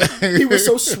mean? Right. He was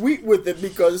so sweet with it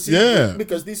because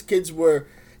these kids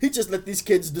he just let these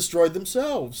kids destroy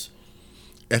themselves.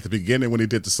 At the beginning, when he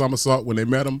did the somersault, when they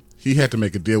met him, he had to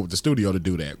make a deal with the studio to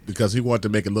do that because he wanted to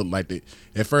make it look like that.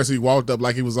 At first, he walked up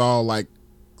like he was all like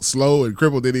slow and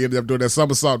crippled. Then he ended up doing that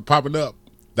somersault and popping up.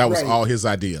 That was all his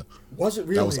idea. Was it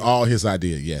really? That was all his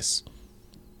idea, yes.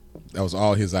 That was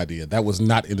all his idea. That was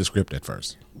not in the script at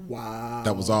first. Wow.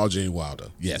 That was all Gene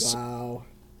Wilder. Yes. Wow.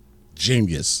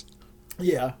 Genius.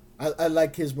 Yeah. I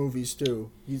like his movies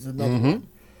too. He's another one.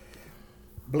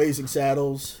 Blazing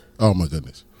Saddles. Oh my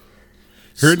goodness.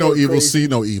 Hear no evil, see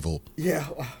no evil. Yeah.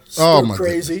 Oh my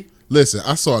crazy. Goodness. Listen,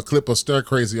 I saw a clip of Stir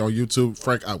Crazy on YouTube.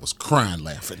 Frank, I was crying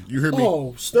laughing. You hear me?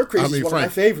 Oh, Stir Crazy is one Frank,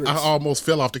 of my favorites. I almost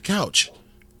fell off the couch.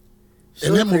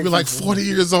 And that movie like 40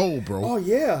 years old, bro. Oh,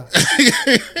 yeah.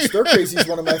 Stir Crazy is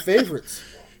one of my favorites.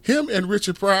 Him and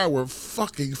Richard Pryor were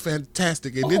fucking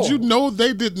fantastic. And did you know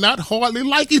they did not hardly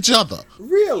like each other?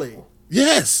 Really?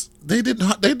 Yes. They didn't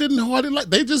hardly like.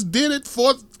 They just did it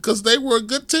because they were a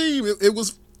good team. It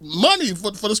was money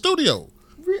for the studio.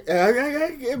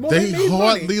 They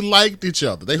hardly liked each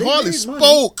other. They hardly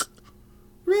spoke.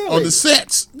 Really? On the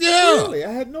sets. Yeah. Really?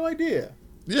 I had no idea.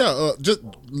 Yeah. Just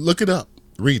look it up.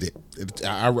 Read it.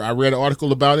 I read an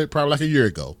article about it probably like a year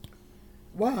ago.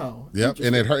 Wow. Yep,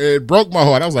 and it broke my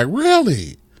heart. I was like,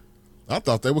 really? I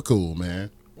thought they were cool, man.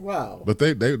 Wow. But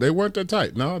they weren't that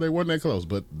tight. No, they weren't that close.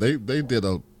 But they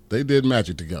did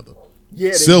magic together.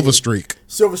 Yeah. Silver Streak.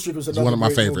 Silver Streak was another one of my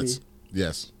great favorites. movie.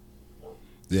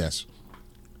 Yes.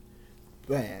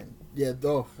 Man, yeah.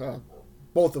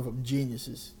 Both of them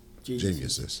geniuses.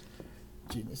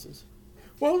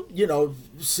 Well,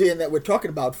 seeing that we're talking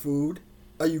about food,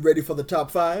 are you ready for the top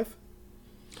 5?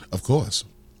 Of course.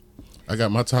 I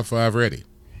got my top 5 ready.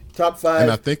 Top 5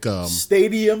 and I think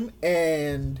stadium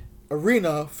and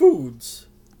arena foods.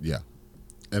 Yeah.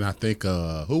 And I think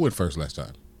who went first last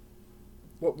time?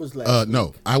 What was last No,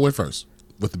 week? I went first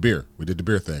with the beer. We did the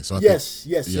beer thing. So yes.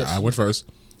 I went first.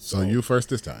 So you first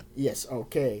this time. Yes,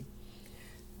 okay.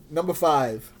 Number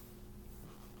 5.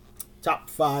 Top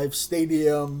 5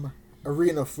 stadium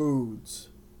arena foods.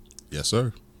 Yes,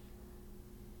 sir.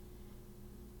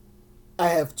 I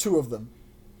have 2 of them.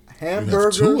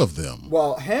 Hamburger. You have 2 of them.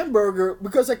 Well, hamburger,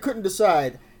 because I couldn't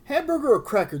decide. Hamburger or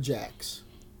Cracker Jacks?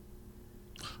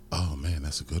 Oh, man,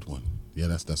 that's a good one. Yeah,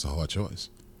 that's a hard choice.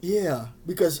 Yeah,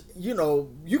 because,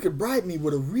 you could bribe me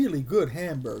with a really good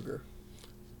hamburger.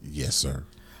 Yes, sir.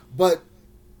 But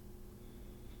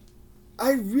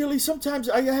I really sometimes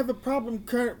I have a problem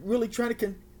really trying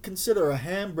to consider a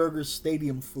hamburger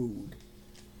stadium food.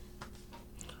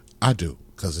 I do,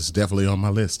 because it's definitely on my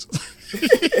list.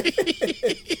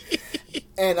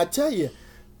 And I tell you,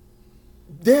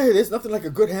 there's nothing like a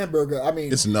good hamburger. I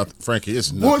mean, It's nothing, Frankie.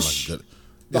 It's Bush, nothing like good.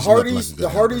 the It's nothing like Hardee's, a the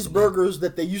good Hardee's hamburger, man. burgers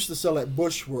that they used to sell at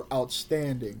Bush were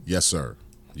outstanding. Yes, sir.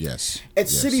 Yes.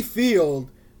 At yes. Citi Field,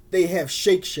 they have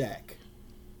Shake Shack.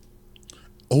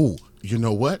 Oh, you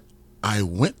know what? I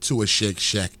went to a Shake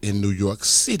Shack in New York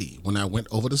City when I went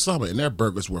over the summer, and their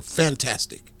burgers were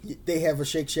fantastic. They have a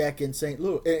Shake Shack in St.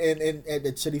 Louis, at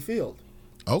Citi Field.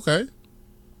 Okay.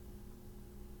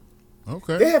 They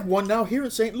Okay. have one now here in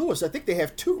St. Louis. I think they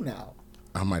have two now.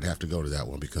 I might have to go to that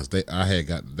one because I had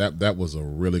got that. That was a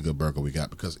really good burger we got,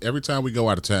 because every time we go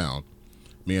out of town,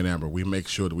 me and Amber, we make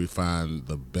sure that we find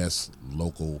the best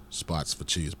local spots for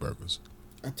cheeseburgers.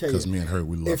 I tell you, Because me and her,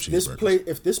 we love cheeseburgers.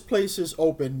 if this place is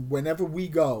open whenever we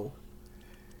go,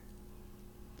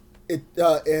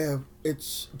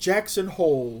 it's Jackson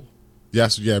Hole.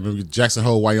 Yes, yeah. Remember Jackson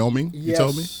Hole, Wyoming? You Yes,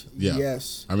 told me. Yeah.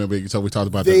 yes. I remember we talked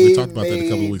about that. They We talked about that a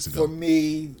couple of made, weeks ago. for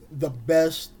me, the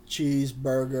best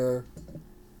cheeseburger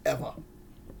ever.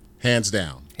 Hands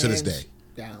down. To this Hands day.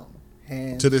 down.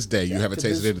 Hands To this day, you down. haven't To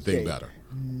tasted this anything day, better.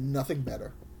 Nothing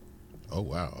better. Oh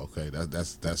wow. Okay.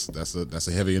 That's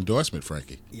a heavy endorsement,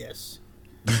 Frankie. Yes.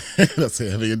 That's a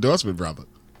heavy endorsement, brother.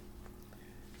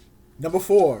 Number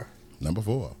 4, Number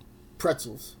 4.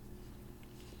 pretzels.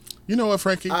 You know what,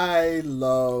 Frankie? I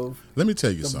love Let me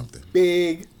tell you the something.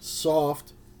 big,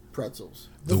 soft pretzels.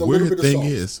 The with a little weird bit of thing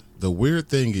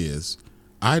salt. is,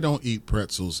 I don't eat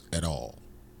pretzels at all.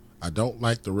 I don't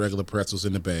like the regular pretzels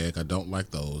in the bag. I don't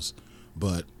like those.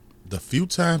 But the few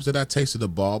times that I tasted a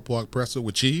ballpark pretzel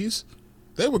with cheese,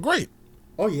 they were great.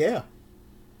 Oh yeah.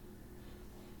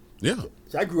 Yeah.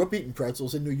 So I grew up eating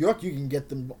pretzels in New York. You can get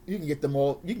them. You can get them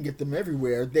all. You can get them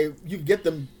everywhere. You can get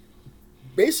them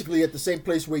basically at the same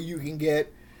place where you can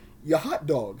get your hot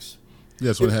dogs.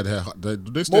 Yeah, so they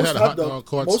still Most had hot hot dog-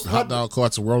 dog most dog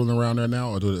carts rolling around there now,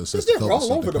 or do it since the They're COVID all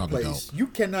stuff, over they the probably place. don't.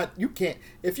 You can't.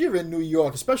 If you're in New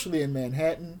York, especially in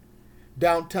Manhattan,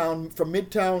 downtown, from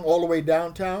Midtown all the way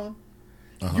downtown,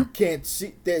 you can't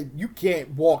see that. You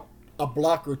can't walk a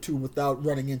block or two without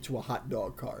running into a hot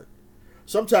dog cart.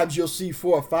 Sometimes you'll see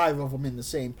 4 or 5 of them in the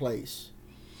same place.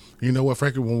 You know what,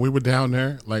 Frankie? When we were down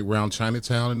there, like around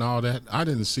Chinatown and all that, I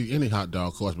didn't see any hot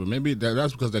dog carts. But maybe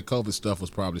that's because that COVID stuff was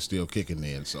probably still kicking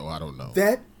in. So I don't know.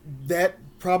 That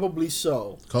probably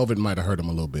so. COVID might have hurt them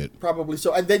a little bit. Probably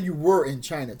so. And then you were in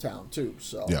Chinatown too.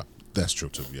 So Yeah, that's true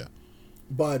too. Yeah.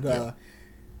 But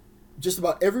just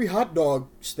about every hot dog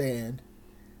stand,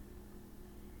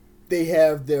 they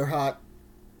have their hot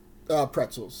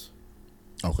pretzels.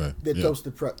 Okay. They're yeah.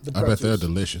 toasted the pretzels. I bet they're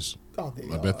delicious. Oh,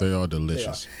 they I are. bet they are They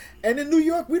delicious. are. And in New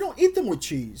York, we don't eat them with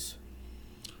cheese.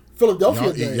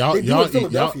 Philadelphia, they do in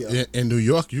Philadelphia. In New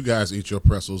York, you guys eat your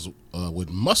pretzels with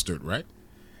mustard, right?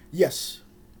 Yes.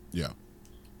 Yeah.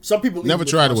 Some people Never eat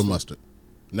tried it with mustard.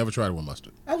 Never tried it with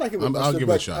mustard. I like it with mustard, I'll give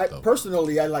it a but shot, though.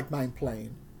 Personally, I like mine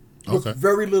plain. With Okay.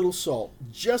 very little salt.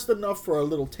 Just enough for a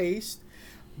little taste,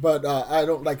 but I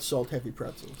don't like salt-heavy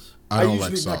pretzels. I don't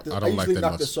like usually salt. knock I don't like usually that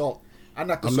knock much. the salt. I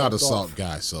knock the I'm salt not a salt off.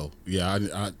 guy, so yeah,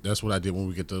 I that's what I did when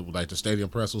we get to like the stadium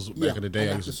pretzels Yeah, back in the day.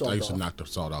 I I knocked the used salt to off. knock the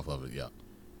salt off of it. Yeah,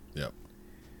 yeah.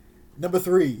 Number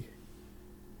 3,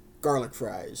 garlic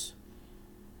fries.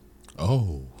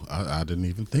 Oh, I didn't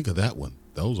even think of that one.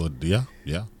 Those are yeah.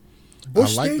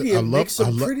 Busch I like Stadium makes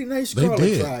some pretty nice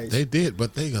garlic fries. They did,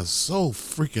 but they are so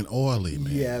freaking oily,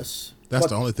 man. Yes. That's But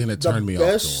the only thing that turned me off The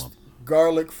to best them.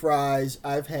 garlic fries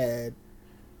I've had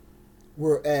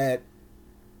were at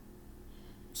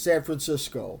San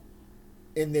Francisco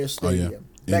in their stadium.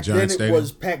 In Back Giant then Stadium? it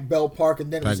was Pac Bell Park,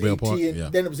 and then it was Pac Bell Park, yeah.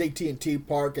 Then it was AT&T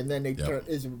Park, and then Yep.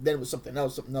 then it was something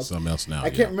else. Something else now. I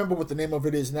can't remember what the name of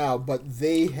it is now, but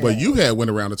they had. But you had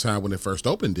went around the time when it first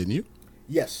opened, didn't you?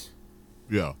 Yes,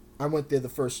 Yeah, I went there the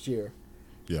first year.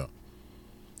 yeah.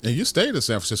 And you stayed in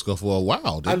San Francisco for a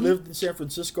while, didn't I you? lived in San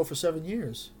Francisco for 7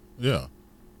 years, Yeah.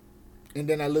 and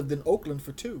then I lived in Oakland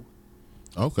for 2.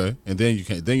 Okay, and then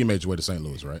you made your way to St.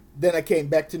 Louis, right? Then I came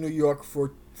back to New York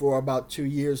for about 2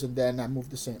 years, and then I moved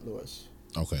to St. Louis.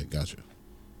 Okay, gotcha.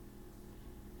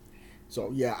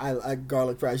 So yeah, I like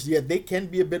garlic fries. Yeah, they can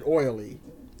be a bit oily.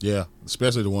 Yeah,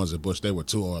 especially the ones at Bush. They were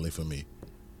too oily for me.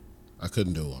 I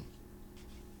couldn't do them.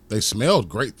 They smelled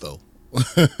great though.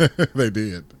 They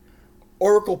did.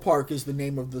 Oracle Park is the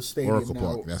name of the stadium Oracle now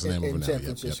Park, that's the name of it in now. San Yep,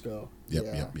 Francisco. Yep,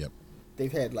 Yeah. yep.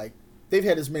 They've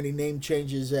had as many name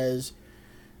changes as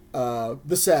the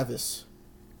Savvis.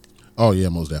 Oh yeah,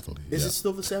 most definitely. Is yeah. it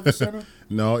still the Savvis Center?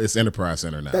 No, it's Enterprise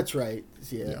Center now. That's right.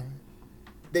 Yeah. Yeah.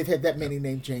 they've had that many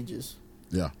name changes.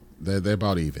 Yeah, they're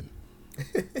about even.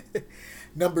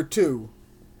 Number 2,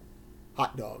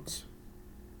 hot dogs.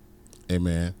 Hey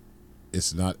man,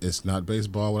 it's not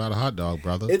baseball without a hot dog,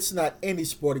 brother. It's not any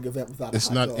sporting event without a hot dog.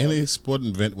 It's not any sporting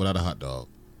event without a hot dog.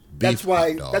 That's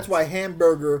why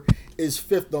hamburger is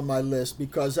 5th on my list,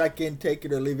 because I can take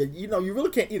it or leave it. You know, you really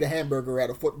can't eat a hamburger at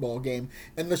a football game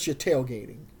unless you're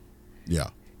tailgating. Yeah.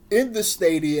 In the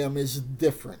stadium is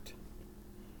different.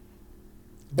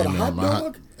 But hey, a man, hot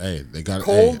dog, they got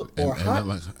cold or hot,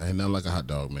 ain't nothing like a hot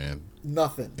dog, man.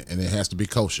 Nothing. And it has to be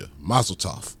kosher. Mazel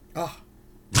tov.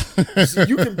 See,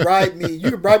 you can bribe me.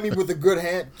 You can bribe me with a good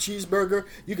cheeseburger.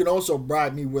 You can also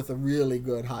bribe me with a really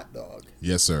good hot dog.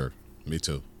 Yes, sir. Me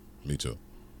too.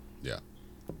 Yeah.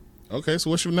 Okay, so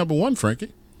what's your number 1,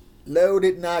 Frankie?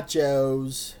 Loaded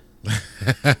nachos.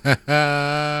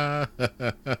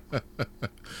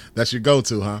 That's your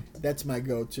go-to, huh? That's my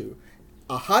go-to.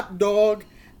 A hot dog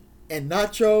and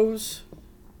nachos,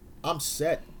 I'm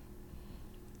set.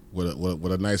 With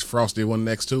a nice frosty one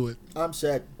next to it. I'm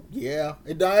set. Yeah.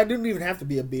 It didn't even have to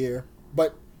be a beer,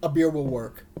 but a beer will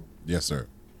work. Yes, sir.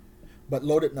 But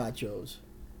loaded nachos.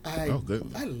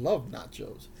 Good. I love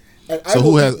nachos. So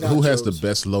who has the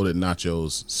best loaded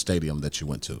nachos stadium that you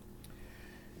went to?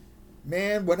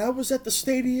 Man, when I was at the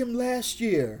stadium last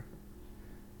year,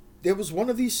 there was one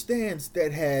of these stands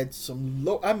that had some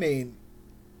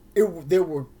it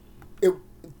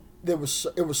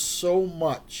was so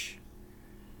much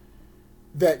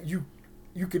that you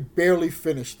could barely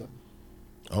finish them.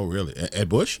 Oh, really? At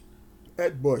Busch?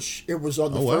 At Busch. It was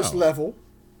on the wow. first level.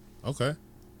 Okay.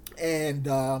 And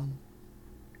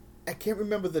I can't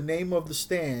remember the name of the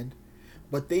stand,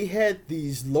 but they had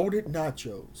these loaded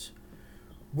nachos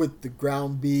with the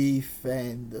ground beef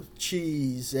and the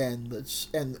cheese and the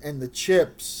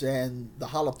chips and the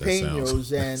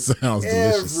jalapenos and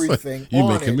everything. You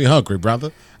making me hungry,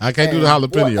 brother. I can't do the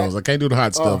jalapenos. I can't do the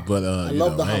hot stuff, but I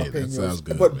love the jalapenos. That sounds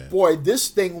good, but man. Boy, this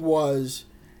thing was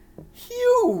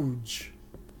huge,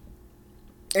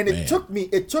 and it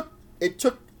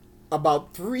took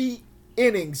about 3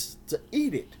 innings to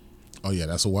eat it. Oh yeah,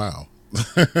 that's a while.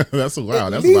 That's a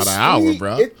while. That's about an hour,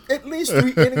 bro. At least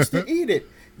 3 innings to eat it.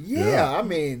 Yeah, I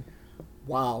mean,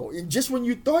 wow. And just when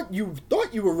you thought you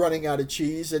were running out of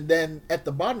cheese, and then at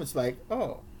the bottom it's like,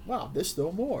 oh wow, there's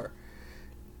still more.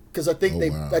 Because I think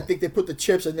they put the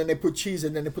chips and then they put cheese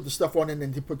and then they put the stuff on it and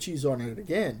then they put cheese on it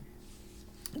again.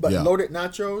 But loaded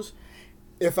nachos,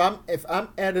 if I'm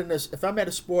at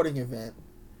a sporting event,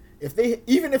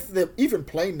 even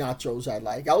plain nachos I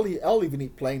like. I'll even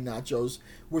eat plain nachos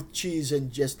with cheese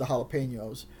and just the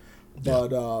jalapenos.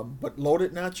 But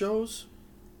loaded nachos.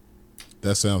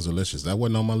 That sounds delicious. That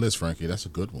wasn't on my list, Frankie. That's a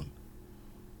good one.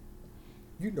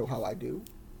 You know how I do.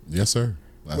 Yes, sir.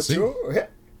 I see. All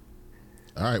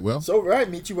right, well. So, right,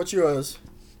 Michi, what's yours?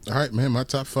 All right, man. My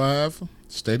top 5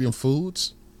 stadium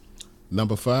foods.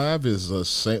 Number 5 is a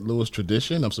St. Louis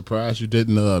tradition. I'm surprised you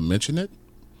didn't mention it.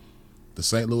 The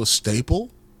St. Louis staple,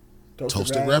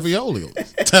 toasted ravioli.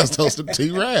 That's toasted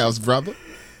T-Ravs, brother.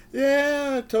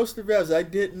 Yeah, toasted Ravs. I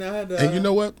did not. And you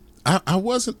know what? I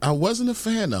wasn't a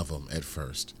fan of them at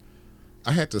first.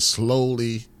 I had to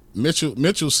slowly.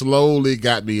 Mitchell slowly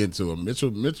got me into them.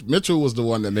 Mitchell was the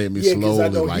one that made me slowly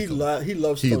like them. He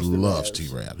loves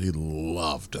T-Ravs. He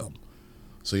loved them.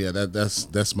 So yeah,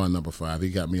 that's my number 5. He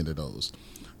got me into those.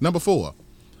 Number 4,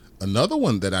 another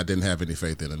one that I didn't have any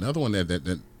faith in. Another one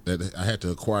that I had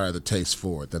to acquire the taste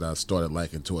for it, that I started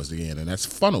liking towards the end, and that's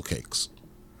funnel cakes.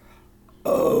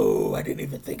 Oh, I didn't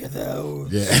even think of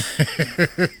those. Yeah.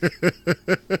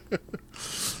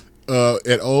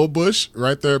 At Old Busch,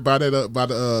 right there by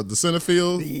the center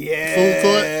field food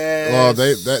court. Oh,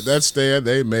 that stand,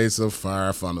 they made some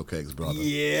fire funnel cakes, brother.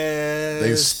 Yes.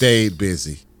 They stayed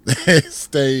busy.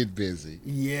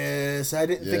 Yes, I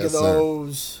didn't think of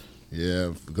those. Sir.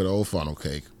 Yeah, good old funnel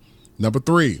cake. Number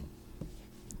 3,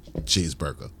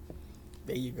 cheeseburger.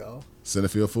 There you go.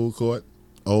 Centerfield Food Court,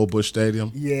 Old Busch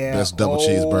Stadium. Yeah. Best double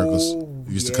cheeseburgers.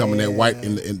 Used to come in that white,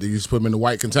 and they used to put them in the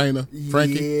white container,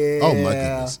 Frankie. Yeah. Oh my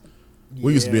goodness.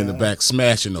 We used to be in the back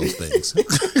smashing those things.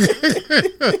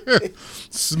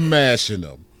 Smashing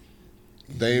them.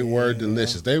 They were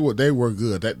delicious. They were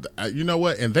good. You know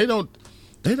what? And they don't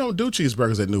do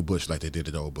cheeseburgers at New Busch like they did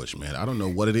at Old Busch, man. I don't know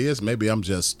what it is. Maybe I'm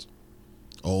just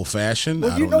old-fashioned.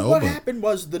 Well, I don't know. What happened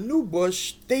was the New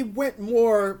Busch, they went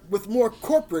with more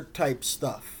corporate type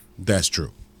stuff. That's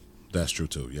true. That's true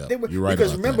too. Yeah, you're right.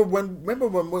 Because about remember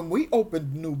when we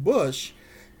opened New Busch,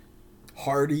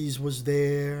 Hardee's was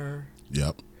there.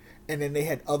 Yep. And then they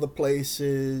had other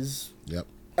places. Yep.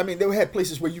 I mean, they had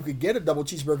places where you could get a double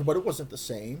cheeseburger, but it wasn't the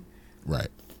same. Right.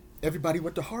 Everybody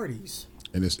went to Hardee's.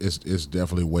 And it's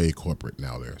definitely way corporate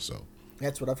now there. So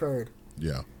That's what I've heard.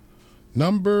 yeah.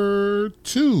 Number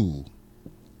 2.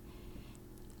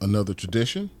 Another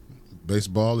tradition.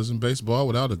 Baseball isn't baseball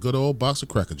without a good old box of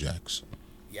Cracker Jacks.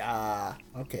 Yeah.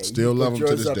 Okay. Still You love put 'em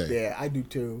to yours this up day. There. I do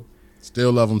too.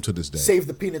 Still love them to this day. Save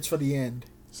the peanuts for the end.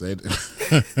 Say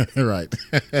it. Right.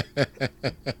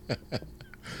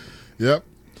 Yep.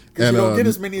 Because you don't get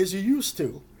as many as you used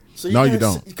to. So No, you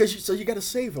don't. So you got to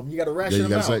save them. You got to Yeah, ration you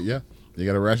them gotta out. say, yeah. You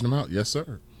gotta ration them out. Yes,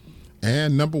 sir.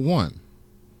 And number 1.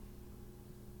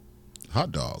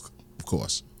 Hot dog, of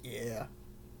course. Yeah.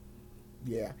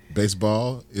 Yeah.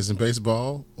 Baseball isn't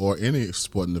baseball, or any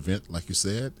sporting event, like you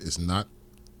said, is not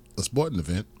a sporting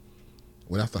event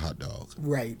without the hot dog.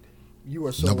 Right. You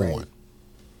are so Number right. 1.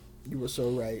 You were so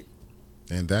right.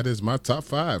 And that is my top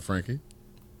 5, Frankie.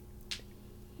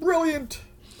 Brilliant.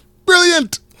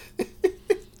 Brilliant!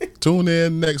 Tune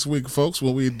in next week, folks,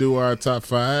 when we do our top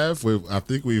 5. I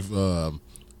think we've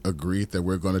agreed that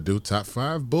we're going to do top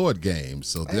 5 board games.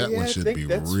 So that Yeah, one I should think be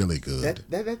that's- really good.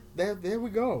 There we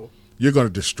go. You're going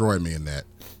to destroy me in that.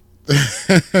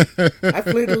 I've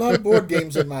played a lot of board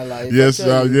games in my life. Yes, I'll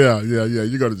tell you. yeah.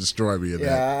 You're going to destroy me in that.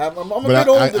 Yeah, I'm a But bit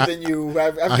older I- than you.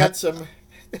 I've got some.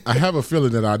 I have a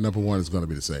feeling that our number 1 is going to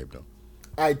be the same,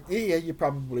 though. Yeah, you're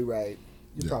probably right.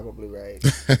 You're Yeah. probably right.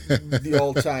 The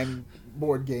all-time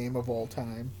board game of all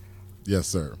time. Yes,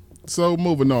 sir. So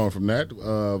moving on from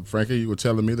that, Frankie, you were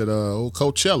telling me that old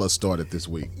Coachella started this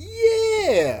week.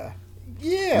 Yeah.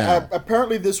 Now-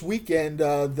 Apparently this weekend,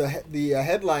 the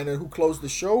headliner who closed the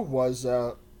show was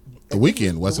The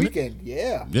Weeknd, wasn't it? The Weeknd,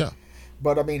 yeah. Yeah.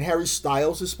 But I mean, Harry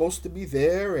Styles is supposed to be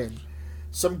there, and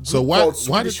some group So why called did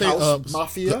Swedish they House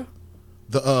Mafia.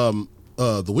 The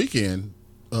Weeknd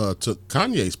took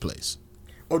Kanye's place?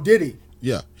 Oh, did he?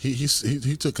 Yeah, he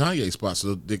took Kanye's spot.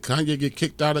 So did Kanye get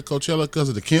kicked out of Coachella because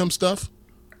of the Kim stuff?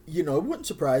 You know, it wouldn't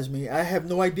surprise me. I have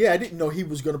no idea. I didn't know he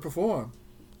was going to perform.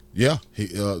 Yeah,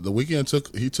 the Weeknd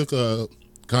took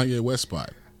Kanye West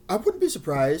spot. I wouldn't be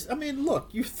surprised. I mean, look,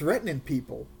 you're threatening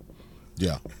people.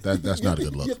 Yeah, that's not a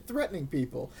good look. You're threatening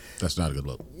people. That's not a good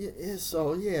look. Yeah,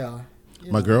 so, yeah.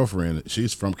 You My know. girlfriend,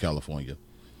 she's from California,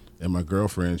 and my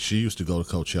girlfriend, she used to go to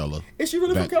Coachella. Is she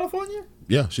really back- from California?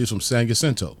 Yeah, she's from San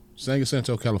Jacinto,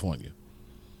 California,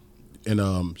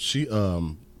 and she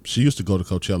used to go to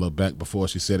Coachella back before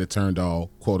she said it turned all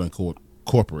quote unquote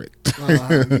corporate.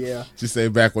 Yeah. She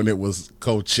said back when it was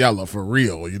Coachella for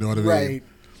real. You know what I mean? Right.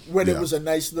 When Yeah. it was a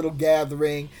nice little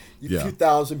gathering, a Yeah. few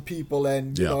thousand people,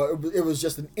 and you Yeah. know it was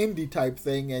just an indie type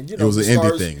thing, and you know was the an indie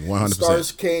stars, thing, 100%.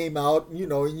 Stars came out, you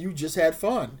know, and you just had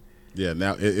fun. Yeah.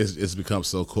 Now it's become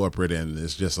so corporate, and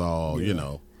it's just all you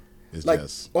know. It's Like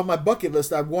just on my bucket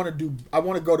list, I want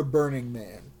to go to Burning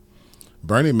Man.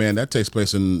 Burning Man. That takes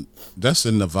place that's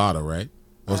in Nevada, right?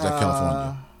 Or is that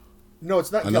California? No,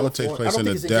 it's not. I know it California. takes place I don't in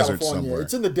think the it's desert California. somewhere.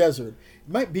 It's in the desert.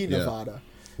 It might be Nevada.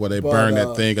 Where they But, burn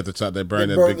that thing at the top. They burn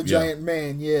They that burned big the giant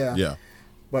man. Yeah. Yeah.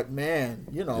 But man,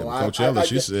 you know, Yeah, Coachella,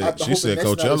 she said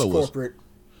Coachella was- corporate.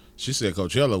 She said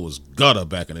Coachella was gutter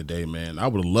back in the day, man. I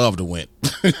would have loved to went.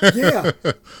 Yeah.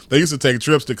 They used to take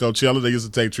trips to Coachella. They used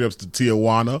to take trips to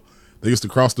Tijuana. They used to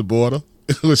cross the border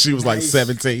when she was like Nice.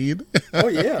 17. Oh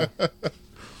yeah.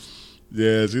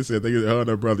 Yeah, she said her and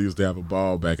her brother used to have a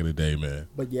ball back in the day, man.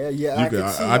 But yeah, I You can could-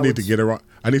 see I how need to it's- get her on.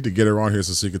 I need to get her on here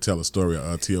so she could tell a story, a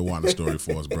Tijuana story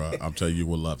for us, bro. I'm telling you,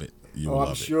 will love it. You will Oh, love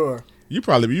I'm it. sure. You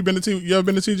ever been to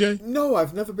TJ? No,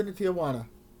 I've never been to Tijuana.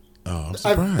 Oh, I'm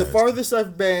surprised. The farthest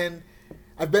I've been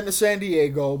to San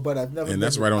Diego, but I've never. And been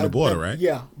that's to- right on the I've border, never- right?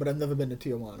 Yeah, but I've never been to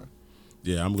Tijuana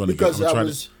Yeah, I'm gonna because I'm I trying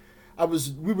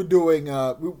was. We were doing.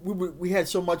 We had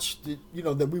so much,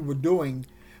 that we were doing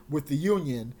with the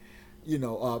union.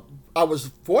 I was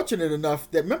fortunate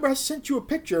enough that remember I sent you a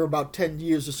picture about 10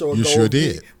 years or so ago. You sure of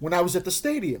me did. when I was at the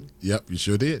stadium. Yep, you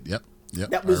sure did. Yep.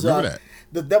 That was I remember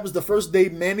that. That was the first day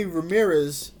Manny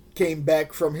Ramirez came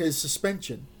back from his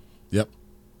suspension. Yep.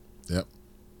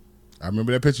 I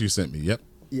remember that picture you sent me. Yep.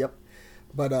 Yep.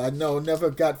 But no, never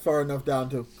got far enough down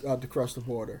to cross the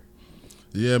border.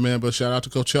 Yeah, man. But shout out to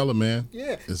Coachella, man.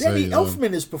 Yeah, It's Danny a,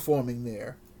 Elfman is performing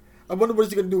there. I wonder what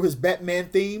he's going to do. His Batman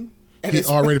theme. And He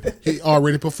it's-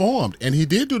 already performed, and he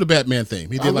did do the Batman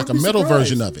thing. He I did like a wouldn't be metal surprised.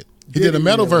 version of it. He Did did a he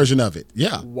metal really? version of it.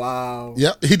 Yeah. Wow.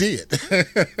 Yep, he did.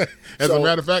 As So- a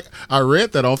matter of fact, I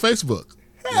read that on Facebook.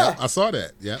 Yeah, I saw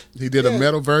that. Yeah, he did a Yeah.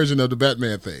 metal version of the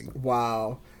Batman thing.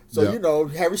 Wow. So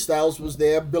Yeah. Harry Styles was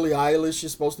there. Billie Eilish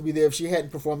is supposed to be there if she hadn't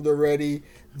performed already.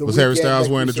 The Was Harry Weeknd, Styles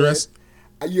like wearing you a dress? said.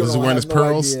 Was he I wearing have his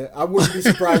pearls? idea. I wouldn't be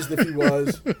surprised if he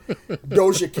was.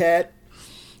 Doja Cat.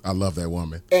 I love that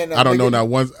woman. And I don't know not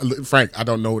one. Frank, I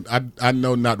don't know. I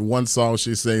know not one song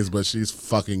she sings, but she's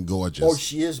fucking gorgeous. Oh,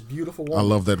 she is a beautiful woman. I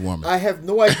love that woman. I have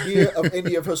no idea of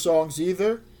any of her songs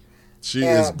either. She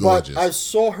is gorgeous. But I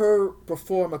saw her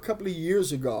perform a couple of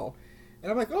years ago,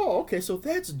 and I'm like, oh, okay, so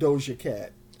that's Doja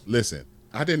Cat. Listen,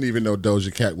 I didn't even know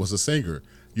Doja Cat was a singer.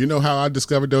 You know how I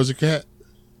discovered Doja Cat?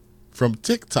 From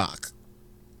TikTok.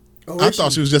 Oh, I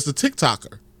thought she was just a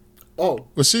TikToker. Oh,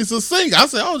 but she's a singer. I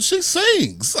said, oh, she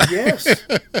sings. Yes,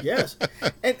 yes.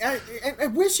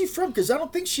 And where's she from? Because I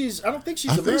don't think she's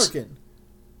American.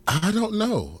 I don't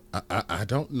know. I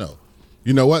don't know.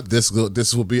 You know what? This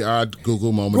will be our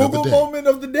Google moment of the day. Google moment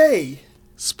of the day.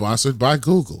 Sponsored by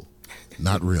Google.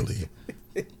 Not really.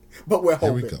 But we're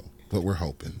hoping. Here we go. But we're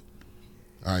hoping.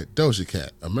 All right, Doja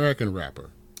Cat, American rapper.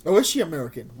 Oh, is she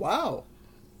American? Wow.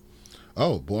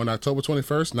 Oh, born October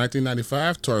 21st,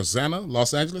 1995, Tarzana,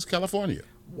 Los Angeles, California.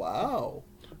 Wow.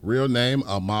 Real name,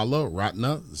 Amala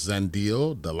Ratna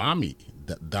Zandil Dalamini.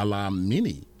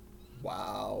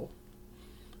 Wow.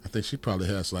 I think she probably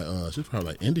has she's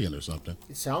probably like Indian or something.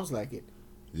 It sounds like it.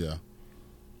 Yeah.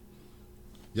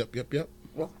 Yep.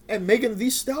 Well, and Megan Thee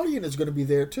Stallion is going to be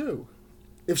there too.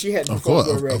 If she hadn't performed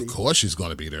already. Of course she's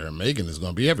going to be there. Megan is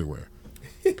going to be everywhere.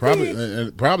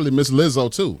 Probably Miss Lizzo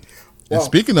too. Well, and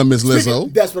speaking of Miss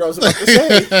Lizzo, that's what I was about to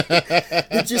say.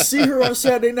 Did you see her on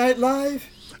Saturday Night Live?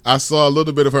 I saw a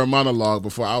little bit of her monologue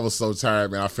before. I was so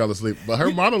tired, man. I fell asleep. But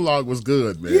her monologue was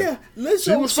good, man. Yeah,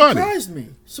 Lizzo surprised me.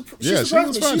 She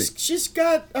was funny. She's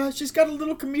got a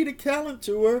little comedic talent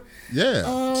to her.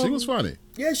 Yeah, she was funny.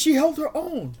 Yeah, she held her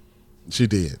own. She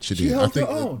did. She held her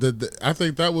own. I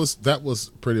think that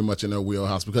was pretty much in her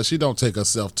wheelhouse because she don't take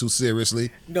herself too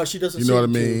seriously. No, she doesn't. You know what I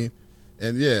mean?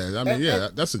 And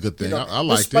that's a good thing. I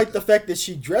liked it. Despite the fact that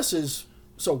she dresses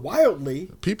so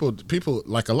wildly, people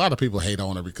like a lot of people hate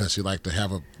on her because she like to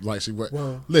have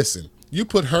listen, you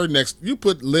put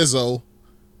Lizzo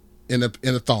in a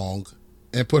thong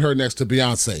and put her next to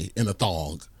Beyonce in a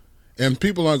thong, and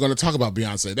people aren't going to talk about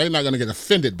Beyonce. They're not going to get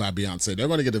offended by Beyonce. They're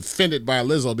going to get offended by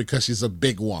Lizzo because she's a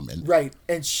big woman, right?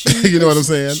 And she, you know what I'm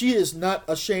saying? She is not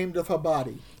ashamed of her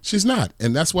body. She's not,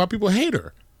 and that's why people hate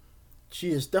her.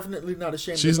 She is definitely not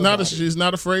ashamed. She's not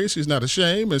afraid. She's not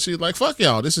ashamed, and she's like, "Fuck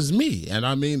y'all, this is me." And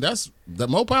I mean, that's the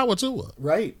more power to her,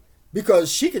 right? Because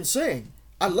she can sing.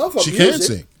 I love her music. She can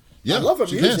sing. Yeah, I love her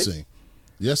music. She can sing.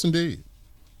 Yes, indeed,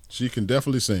 she can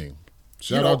definitely sing.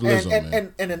 Shout out to Lizzo,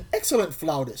 man. And an excellent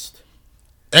flautist.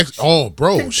 Bro,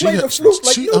 can play the flute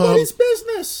like nobody's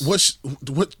business.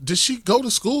 What did she go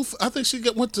to school for? I think she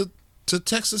went to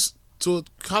Texas, to a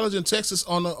college in Texas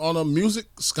on a music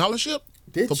scholarship.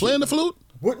 Playing the flute?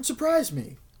 Wouldn't surprise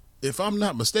me. If I'm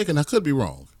not mistaken, I could be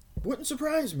wrong. Wouldn't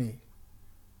surprise me.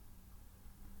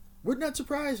 Would not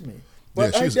surprise me.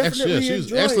 But she's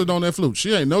excellent on that flute.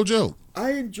 She ain't no joke.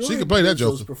 I enjoyed she can play that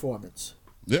joke performance.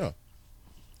 Yeah.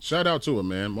 Shout out to her,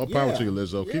 man. More power to you,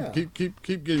 Lizzo. Yeah. Keep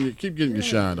getting your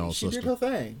shine on, sister. She did her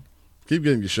thing. Keep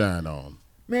getting your shine on.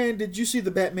 Man, did you see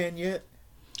the Batman yet?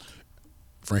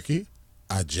 Frankie,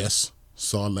 I just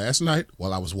saw last night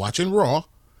while I was watching Raw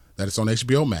that it's on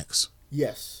HBO Max.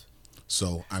 Yes.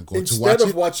 So I'm going to watch it. Instead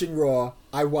of watching Raw,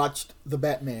 I watched the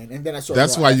Batman, and then I saw.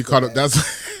 That's Raw why you caught it. That's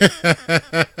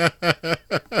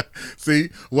see.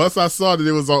 Once I saw that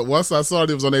it was on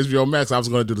HBO Max, I was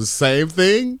going to do the same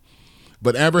thing,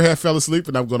 but Amber had fell asleep,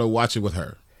 and I'm going to watch it with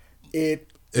her.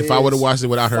 If I would have watched it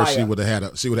without her, she would have had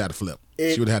a flip.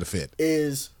 She would have had a fit.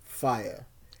 Is fire.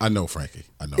 I know, Frankie.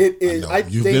 I know. It is. I know.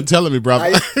 You've been telling me, brother.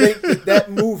 I think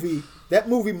that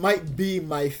movie might be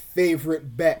my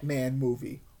favorite Batman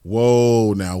movie.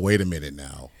 Whoa! Now wait a minute.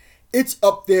 Now it's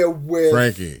up there with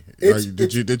Frankie.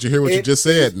 Did you hear what you just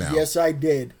said? Now, yes, I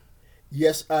did.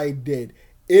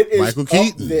 It is Michael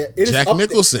Keaton, Jack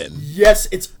Nicholson. Yes,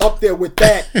 it's up there with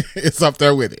that. It's up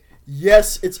there with it.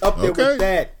 Yes, it's up there with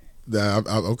that.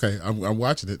 Okay, I'm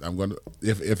watching it. I'm going to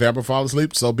if Amber falls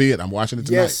asleep, so be it. I'm watching it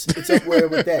tonight. Yes, it's up there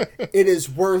with that. It is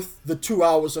worth the 2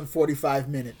 hours and 45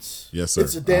 minutes. Yes, sir.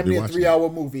 It's a damn near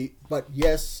 3-hour movie, but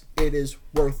yes, it is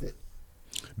worth it.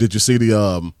 Did you see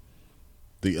the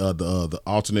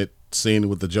alternate scene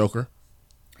with the Joker?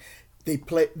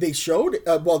 They showed it.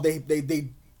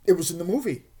 It was in the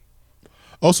movie.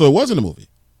 Oh, so it was in the movie.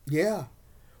 Yeah.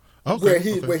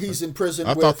 Okay. Where he's in prison.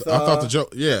 I thought the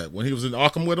Joker. Yeah, when he was in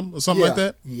Arkham with him or something like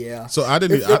that. Yeah. So I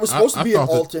didn't. If it was supposed to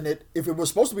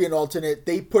be an alternate,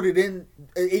 they put it in.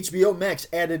 HBO Max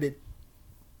added it.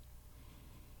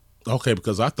 Okay,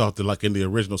 because I thought that like in the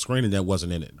original screening that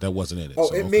wasn't in it. Oh,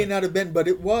 so, it may not have been, but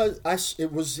it was.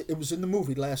 It was in the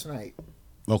movie last night.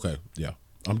 Okay, yeah,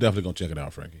 I'm definitely gonna check it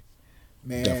out, Frankie.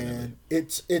 Man, Definitely.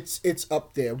 it's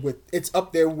up there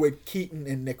with Keaton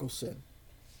and Nicholson.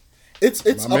 It's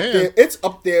My up man. there. It's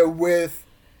up there with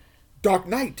Dark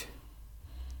Knight.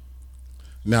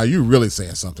 Now you really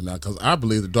saying something now, because I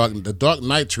believe the Dark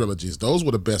Knight trilogies. Those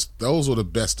were the best. Those were the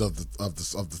best of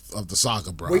the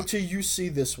saga, bro. Wait till you see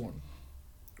this one.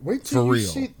 Wait till For you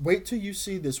real. see. Wait till you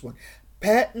see this one.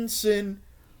 Pattinson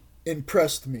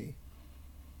impressed me.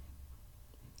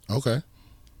 Okay.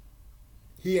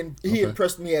 He Okay.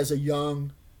 impressed me as a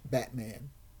young Batman.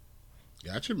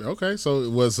 Gotcha. Okay. So it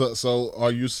was. So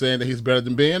are you saying that he's better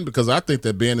than Ben? Because I think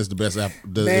that Ben is the best. Is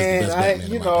the Man, best I Batman.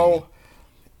 you in my know. opinion.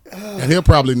 And he'll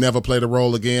probably never play the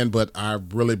role again. But I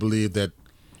really believe that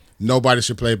nobody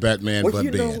should play Batman Well, but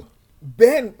you Ben. know,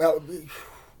 Ben.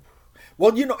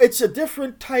 Well, you know, it's a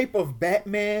different type of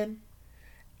Batman,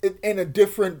 in a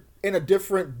different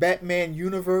Batman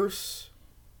universe.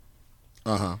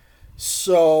 Uh-huh.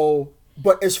 So,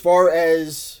 but as far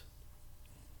as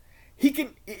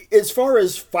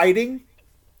fighting,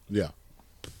 Yeah.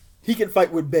 he can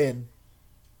fight with Ben.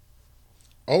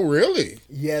 Oh, really?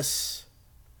 Yes.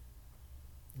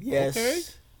 Yes. Okay.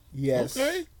 Yes.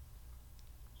 Okay.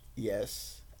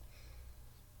 Yes.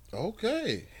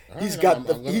 Okay. All He's right, got I'm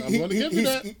the gonna give you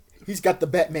that. he's got the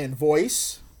Batman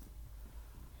voice.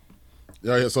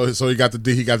 Yeah, so he got the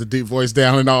deep voice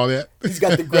down and all that. He's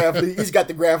got the gravelly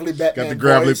Batman Got the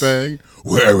gravelly voice. thing.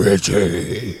 Where is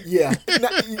he? Yeah,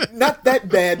 not that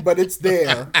bad, but it's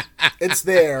there. It's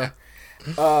there.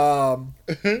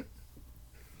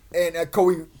 And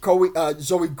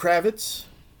Zoe Kravitz.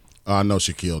 I know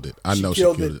she killed it. I know she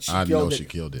killed it. I know she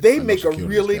killed it. They I know make she a killed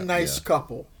really it. nice Yeah.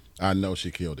 couple. I know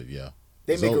she killed it. Yeah.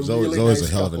 They make a really Zoe's nice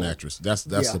a hell of an couple. actress. That's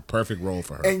Yeah. the perfect role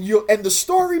for her. And the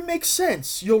story makes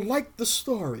sense. You'll like the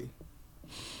story.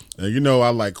 And you know I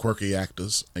like quirky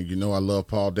actors, and you know I love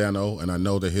Paul Dano, and I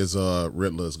know that his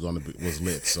Riddler was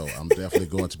lit, so I'm definitely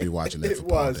going to be watching that for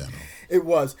Paul Dano. It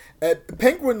was.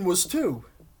 Penguin was too.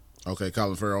 Okay,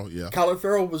 Colin Farrell. Yeah. Colin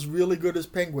Farrell was really good as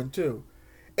Penguin too.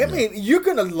 I mean, you're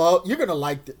gonna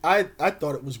like it. I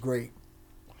thought it was great.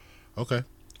 Okay.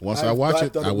 Once I watch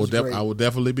it, thought I it will was great. I will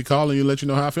definitely be calling you and let you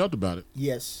know how I felt about it.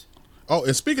 Yes. Oh,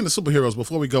 and speaking of superheroes,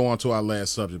 before we go on to our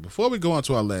last subject,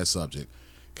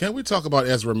 can we talk about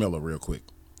Ezra Miller real quick?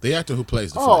 The actor who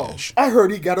plays the Flash. I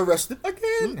heard he got arrested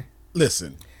again.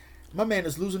 Listen, My man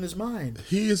is losing his mind.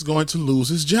 he is going to lose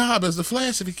his job as the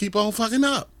Flash if he keep on fucking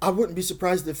up. I wouldn't be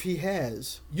surprised if he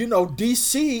has. You know,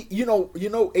 DC. You know,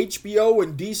 HBO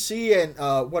and DC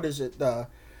and what is it?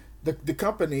 The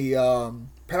company.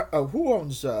 Who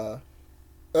owns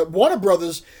Warner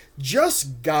Brothers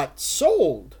just got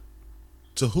sold.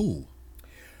 To who?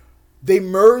 They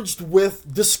merged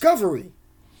with Discovery.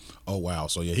 Oh wow!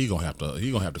 So yeah, he gonna have to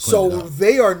clean it So up.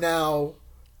 they are now.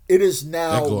 It is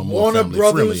now They're going more Warner family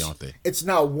Brothers. friendly, aren't they? It's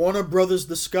now Warner Brothers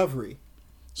Discovery.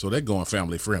 So they're going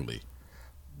family friendly.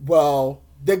 Well,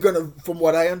 they're gonna, from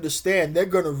what I understand, they're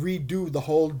gonna redo the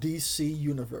whole DC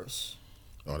universe.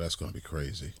 Oh, that's gonna be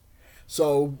crazy.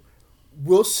 So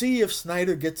we'll see if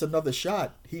Snyder gets another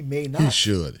shot. He may not. He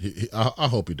should. I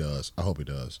hope he does. I hope he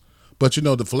does. But you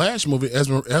know, the Flash movie,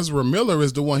 Ezra Miller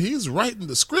is the one. He's writing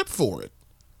the script for it.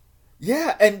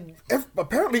 Yeah, and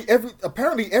apparently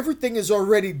everything is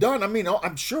already done. I mean,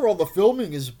 I'm sure all the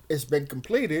filming has been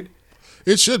completed.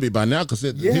 It should be by now because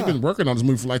he's been working on this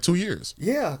movie for like 2 years.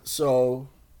 Yeah, so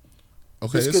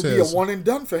Okay, this it could be a says one and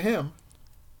done for him.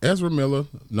 Ezra Miller,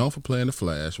 known for playing the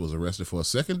Flash, was arrested for a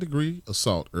second-degree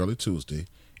assault early Tuesday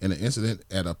in an incident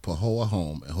at a Pahoa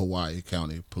home in Hawaii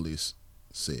County, police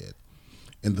said.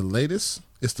 It's the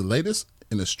latest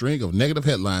in a string of negative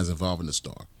headlines involving the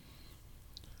star.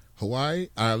 Hawaii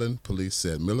Island police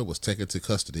said Miller was taken to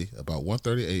custody about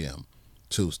 1:30 a.m.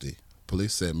 Tuesday.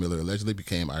 Police said Miller allegedly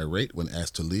became irate when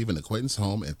asked to leave an acquaintance's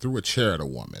home and threw a chair at a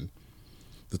woman.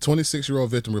 The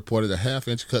 26-year-old victim reported a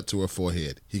half-inch cut to her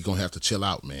forehead. He gonna have to chill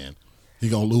out, man. He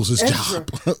gonna lose his job.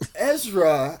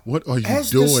 Ezra, What are you has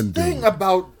doing, this dude? thing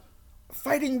about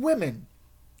fighting women.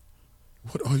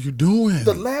 What are you doing?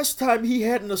 The last time he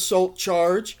had an assault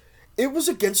charge, it was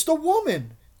against a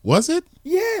woman. Was it?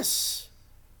 Yes.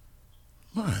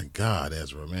 My God,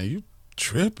 Ezra, man, you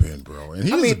tripping, bro. And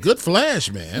he was a good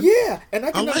Flash, man. Yeah, and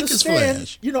I can like his understand,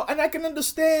 Flash.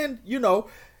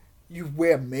 you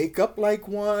wear makeup like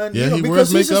one. Yeah, you know, he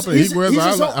wears because makeup and he wears he's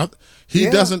his eyeliner. own- He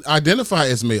Yeah. doesn't identify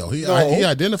as male. He No.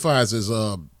 identifies as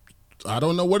I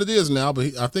don't know what it is now,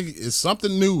 but I think it's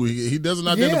something new. He doesn't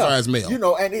identify as male. You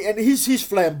know, and he's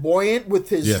flamboyant with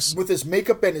his Yes. with his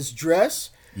makeup and his dress.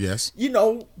 Yes. You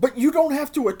know, but you don't have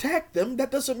to attack them.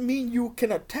 That doesn't mean you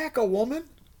can attack a woman.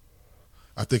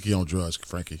 I think he on drugs,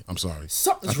 Frankie. I'm sorry.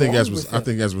 Something's wrong with him. I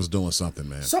think Ezra's doing something,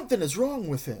 man. Something is wrong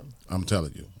with him. I'm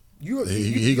telling you.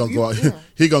 He Gonna go out. Yeah.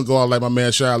 He gonna go out like my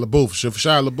man Shia LaBeouf.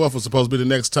 Shia LaBeouf was supposed to be the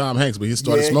next Tom Hanks, but he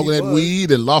started smoking that weed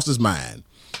and lost his mind.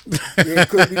 It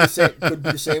could be the same. Could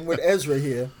be the same with Ezra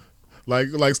here.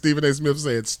 Like Stephen A. Smith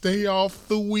said, "Stay off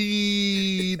the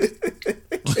weed."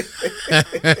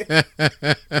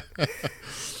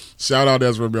 Shout out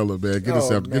Ezra Miller, man. Get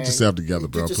yourself together,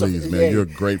 bro. Please, man. You're a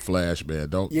great Flash, man.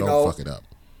 Don't fuck it up.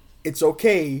 It's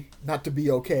okay not to be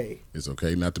okay. It's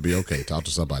okay not to be okay. Talk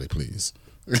to somebody, please.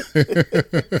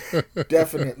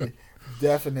 Definitely.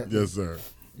 Yes, sir.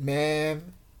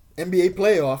 Man, NBA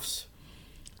playoffs.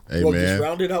 Hey, We'll man. just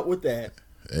round it out with that.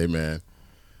 Hey, man.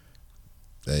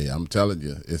 Hey, I'm telling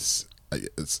you,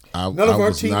 none of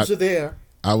our teams are there.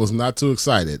 I was not too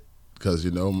excited because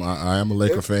I am a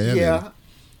Laker fan. Yeah.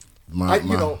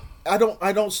 And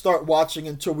I don't start watching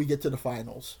until we get to the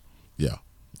finals. Yeah.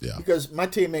 Because my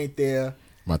team ain't there.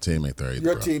 My team ain't there either.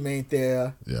 Your team ain't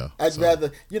there. Yeah. I'd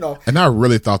rather, And I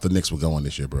really thought the Knicks would go on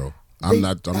this year, bro. I'm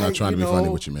not trying to be funny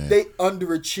with you, man. They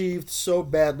underachieved so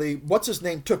badly. What's his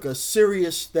name took a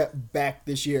serious step back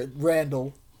this year.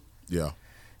 Randall. Yeah.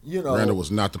 Randall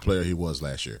was not the player he was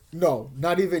last year. No,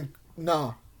 not even.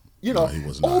 Nah. He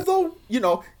was not. Although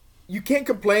you can't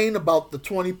complain about the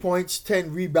 20 points,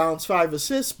 10 rebounds, 5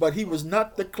 assists, but he was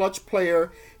not the clutch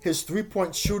player. His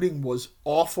 3-point shooting was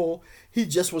awful. He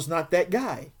just was not that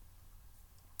guy.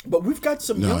 But we've got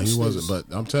some youngsters. No, he wasn't. But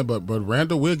I'm telling you, but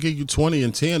Randall will give you 20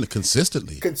 and 10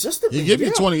 consistently. Consistently, He'll give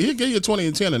you 20. He'll give you 20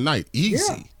 and 10 a night,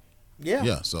 easy.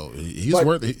 Yeah. So he's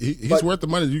worth the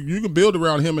money. You can build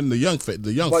around him and the young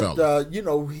fella.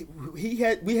 He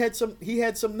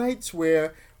had some nights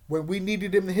where when we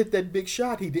needed him to hit that big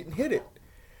shot, he didn't hit it.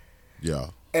 Yeah.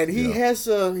 And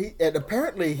and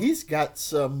apparently he's got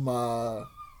some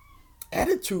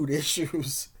attitude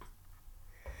issues.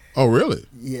 Oh, really?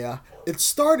 Yeah. It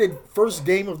started first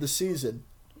game of the season.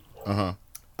 Uh-huh.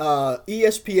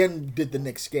 ESPN did the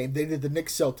Knicks game. They did the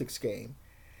Knicks Celtics game.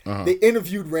 Uh-huh. They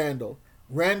interviewed Randall.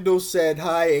 Randall said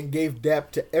hi and gave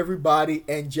dap to everybody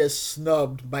and just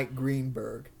snubbed Mike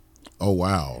Greenberg. Oh,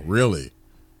 wow. Really?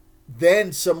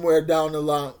 Then somewhere down the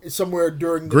line, somewhere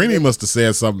during the Greeny must have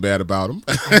said something bad about him.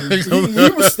 he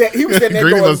was standing there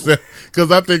going, because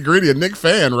I think Greeny a Knick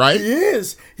fan, right? He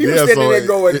is. He was standing there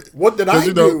going, what did I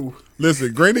do?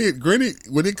 Listen, Greeny,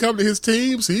 when he come to his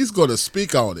teams, he's going to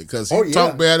speak on it because he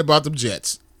talk bad about them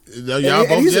Jets. Y'all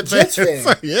both he's Jet a Jets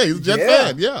fan. Yeah, he's a Jet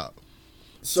fan, yeah.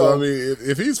 So, I mean,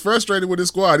 if he's frustrated with his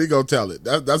squad, he going to tell it.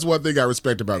 That's one thing I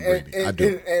respect about Greeny. I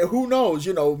do. And who knows,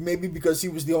 maybe because he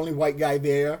was the only white guy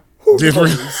there. Who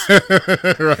knows?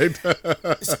 Right.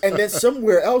 And then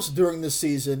somewhere else during the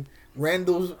season,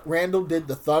 Randall did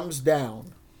the thumbs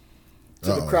down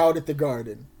to the crowd at the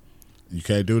Garden. You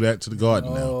can't do that to the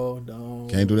Garden now. No.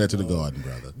 Can't do that to the Garden,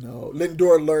 brother. No.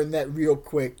 Lindor learned that real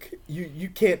quick. You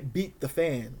can't beat the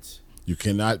fans. You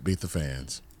cannot beat the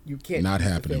fans. You can't. Not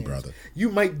happening, brother. You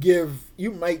might give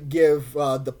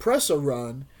the press a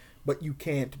run, but you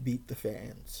can't beat the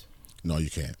fans. No,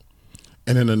 you can't.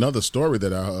 And in another story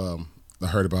that I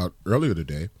heard about earlier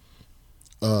today,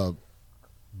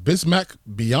 Bismack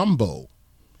Biyombo,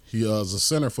 he is a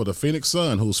center for the Phoenix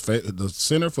Suns,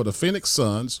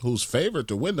 who's favored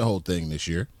to win the whole thing this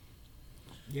year.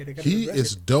 Yeah,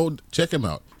 check him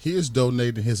out. He is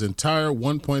donating his entire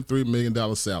 $1.3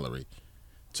 million salary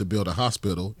to build a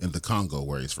hospital in the Congo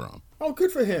where he's from. Oh,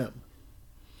 good for him.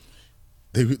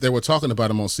 They were talking about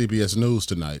him on CBS News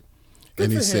tonight.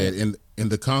 And he said, in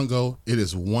the Congo, it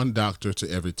is one doctor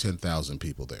to every 10,000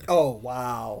 people there. Oh,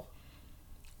 wow.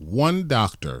 One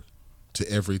doctor to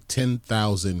every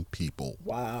 10,000 people.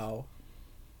 Wow.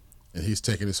 And he's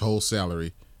taking his whole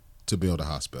salary to build a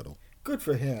hospital. Good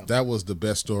for him. That was the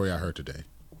best story I heard today.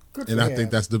 Good for him. I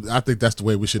think that's the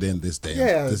way we should end this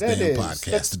damn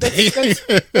podcast today.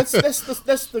 That's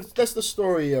the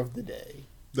story of the day.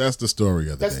 That's the story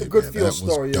of the day. That's the good feel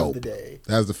story of the day.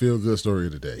 That's the feel good story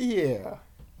of the day. Yeah.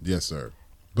 Yes, sir.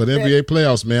 But NBA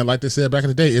playoffs, man, like they said back in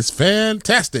the day, it's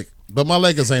fantastic. But my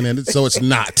Lakers ain't in it, so it's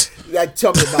not.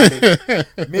 Tell me about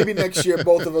it. Maybe next year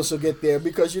both of us will get there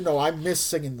because I miss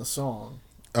singing the song.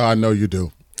 I know you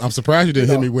do. I'm surprised you didn't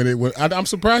hit me I'm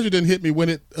surprised you didn't hit me when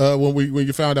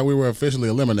you found out we were officially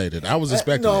eliminated. I was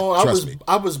expecting it.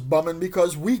 I was bumming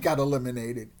because we got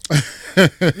eliminated.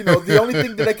 The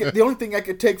only thing I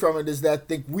could take from it is that I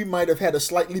think we might have had a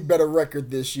slightly better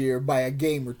record this year by a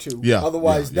game or two. Yeah.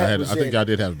 Otherwise, I think I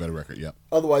did have a better record. Yeah.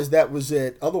 Otherwise, that was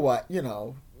it. Otherwise,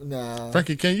 nah.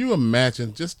 Frankie, can you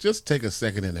imagine? Just take a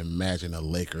second and imagine a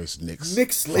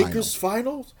Lakers-Knicks Lakers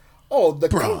finals. Oh, the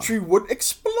country would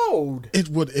explode. It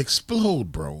would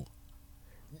explode, bro.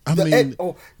 Ratings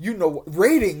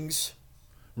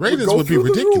would be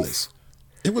ridiculous.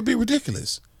 It would be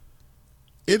ridiculous.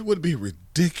 It would be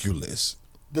ridiculous.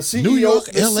 The CEO, New York,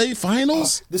 LA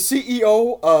finals? The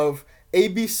CEO of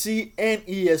ABC and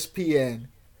ESPN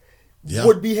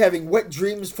would be having wet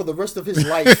dreams for the rest of his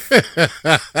life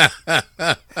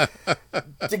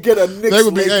to get a Knicks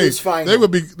Lakers final.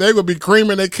 They would be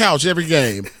creaming their couch every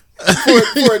game. for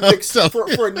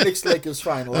a Knicks Lakers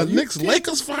final. A Knicks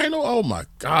Lakers final? Oh my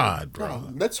God, bro!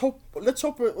 Let's hope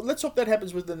that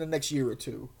happens within the next year or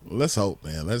two. Let's hope,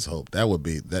 man. Let's hope. That would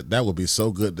be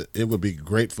so good. It would be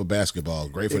great for basketball,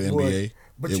 great for the NBA.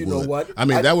 But you know what? I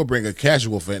mean, that would bring a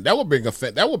casual fan. That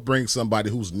would bring somebody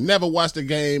who's never watched a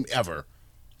game ever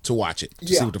to watch it to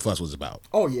see what the fuss was about.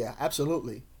 Oh yeah,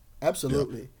 absolutely. Yeah.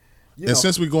 And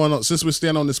since we're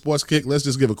staying on the sports kick, let's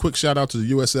just give a quick shout out to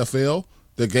the USFL.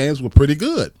 The games were pretty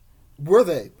good. Were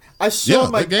they? I saw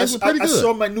the games were pretty good. I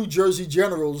saw my New Jersey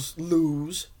Generals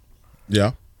lose.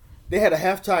 Yeah. They had a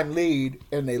halftime lead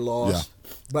and they lost.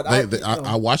 Yeah. But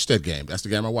I watched that game. That's the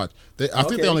game I watched. I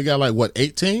think they only got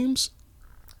 8 teams?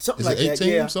 Something Is like it 8 that.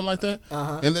 teams? Yeah. Something like that.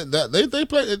 Uh-huh. And they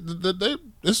played.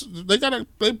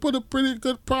 They put a pretty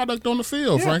good product on the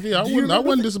field. Yeah. Frankly, I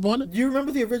wasn't disappointed. Do you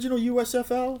remember the original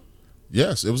USFL?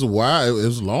 Yes, it was a while. It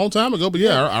was a long time ago, but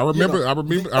I remember. I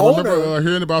remember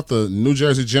hearing about the New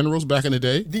Jersey Generals back in the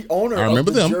day. The owner of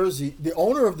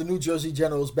the New Jersey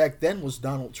Generals back then was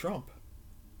Donald Trump.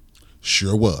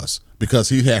 Sure was, because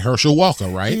he had Herschel Walker,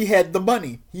 right? He had the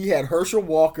money. He had Herschel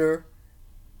Walker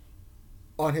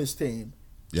on his team.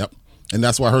 Yep. And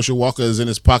that's why Herschel Walker is in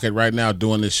his pocket right now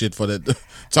doing this shit for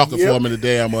talking for him in the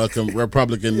damn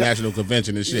Republican National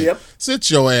Convention and shit. Yep.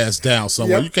 Sit your ass down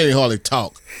somewhere. Yep. You can't hardly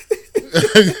talk.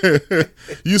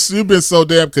 You've been so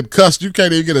damn concussed, you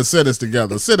can't even get a sentence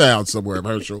together. Sit down somewhere,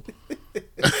 Herschel.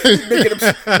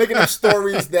 making up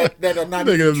stories that are not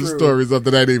even true. Making up stories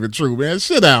that ain't even true, man.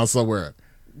 Sit down somewhere.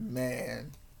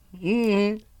 Man.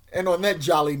 Mm-hmm. And on that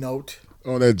jolly note.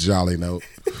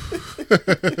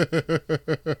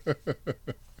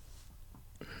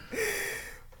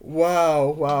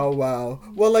 Wow.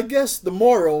 Well, I guess the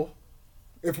moral,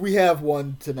 if we have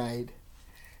one tonight,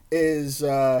 is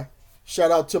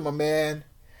shout out to my man.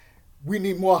 We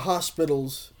need more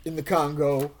hospitals in the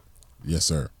Congo. Yes,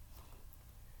 sir.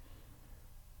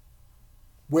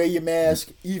 Wear your mask,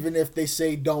 even if they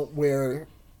say don't wear it.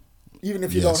 Even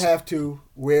if you don't have to,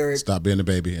 wear it. Stop being a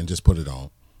baby and just put it on.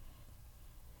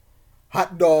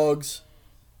 Hot dogs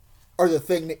are the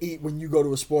thing to eat when you go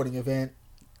to a sporting event.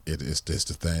 It's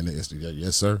the thing.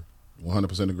 Yes, sir.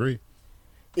 100% agree.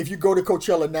 If you go to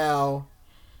Coachella now,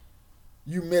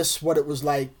 you miss what it was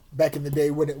like back in the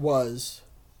day when it was.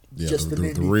 Yeah, just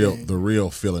the real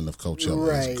feeling of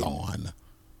Coachella is gone.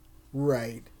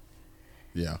 Right.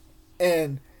 Yeah.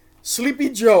 And Sleepy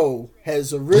Joe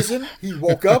has arisen. He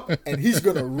woke up and he's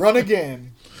gonna run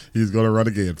again. He's going to run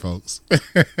again, folks.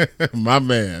 My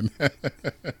man.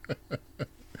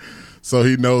 So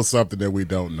he knows something that we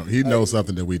don't know. He knows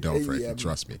something that we don't, Frankie. Yeah,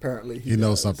 trust me. Apparently he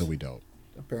knows something we don't.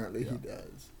 Apparently he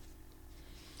does.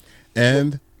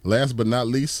 And last but not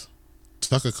least,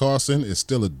 Tucker Carlson is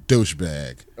still a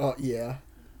douchebag. Oh, yeah.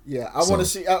 Yeah, I want to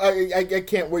see. I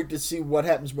can't wait to see what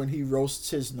happens when he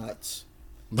roasts his nuts.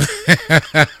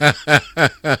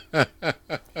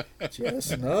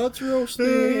 Chestnuts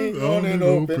roasting on an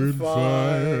open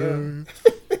fire.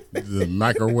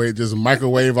 Just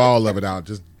microwave all of it out.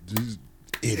 Just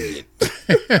idiot.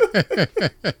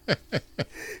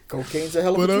 Cocaine's a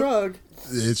hell of a drug.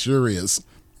 It sure is.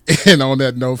 And on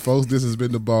that note, folks, this has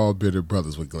been the Bald Bearded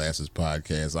Brothers with Glasses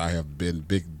podcast. I have been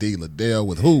Big D Liddell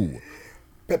with who?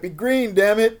 Peppy Green,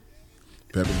 damn it.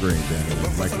 Peppy Green, damn it.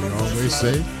 And like we always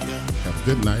say, have a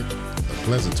good night, a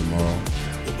pleasant tomorrow.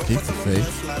 Keep the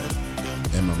faith.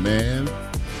 And my man,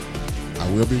 I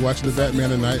will be watching the Batman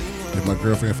tonight. If my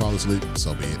girlfriend falls asleep,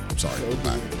 so be it. I'm sorry. So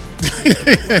bye.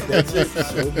 That's it.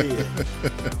 So be it.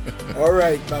 All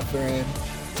right, my friend.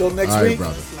 Till next week. All right,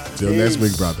 brother. Till next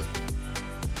week, brother.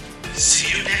 See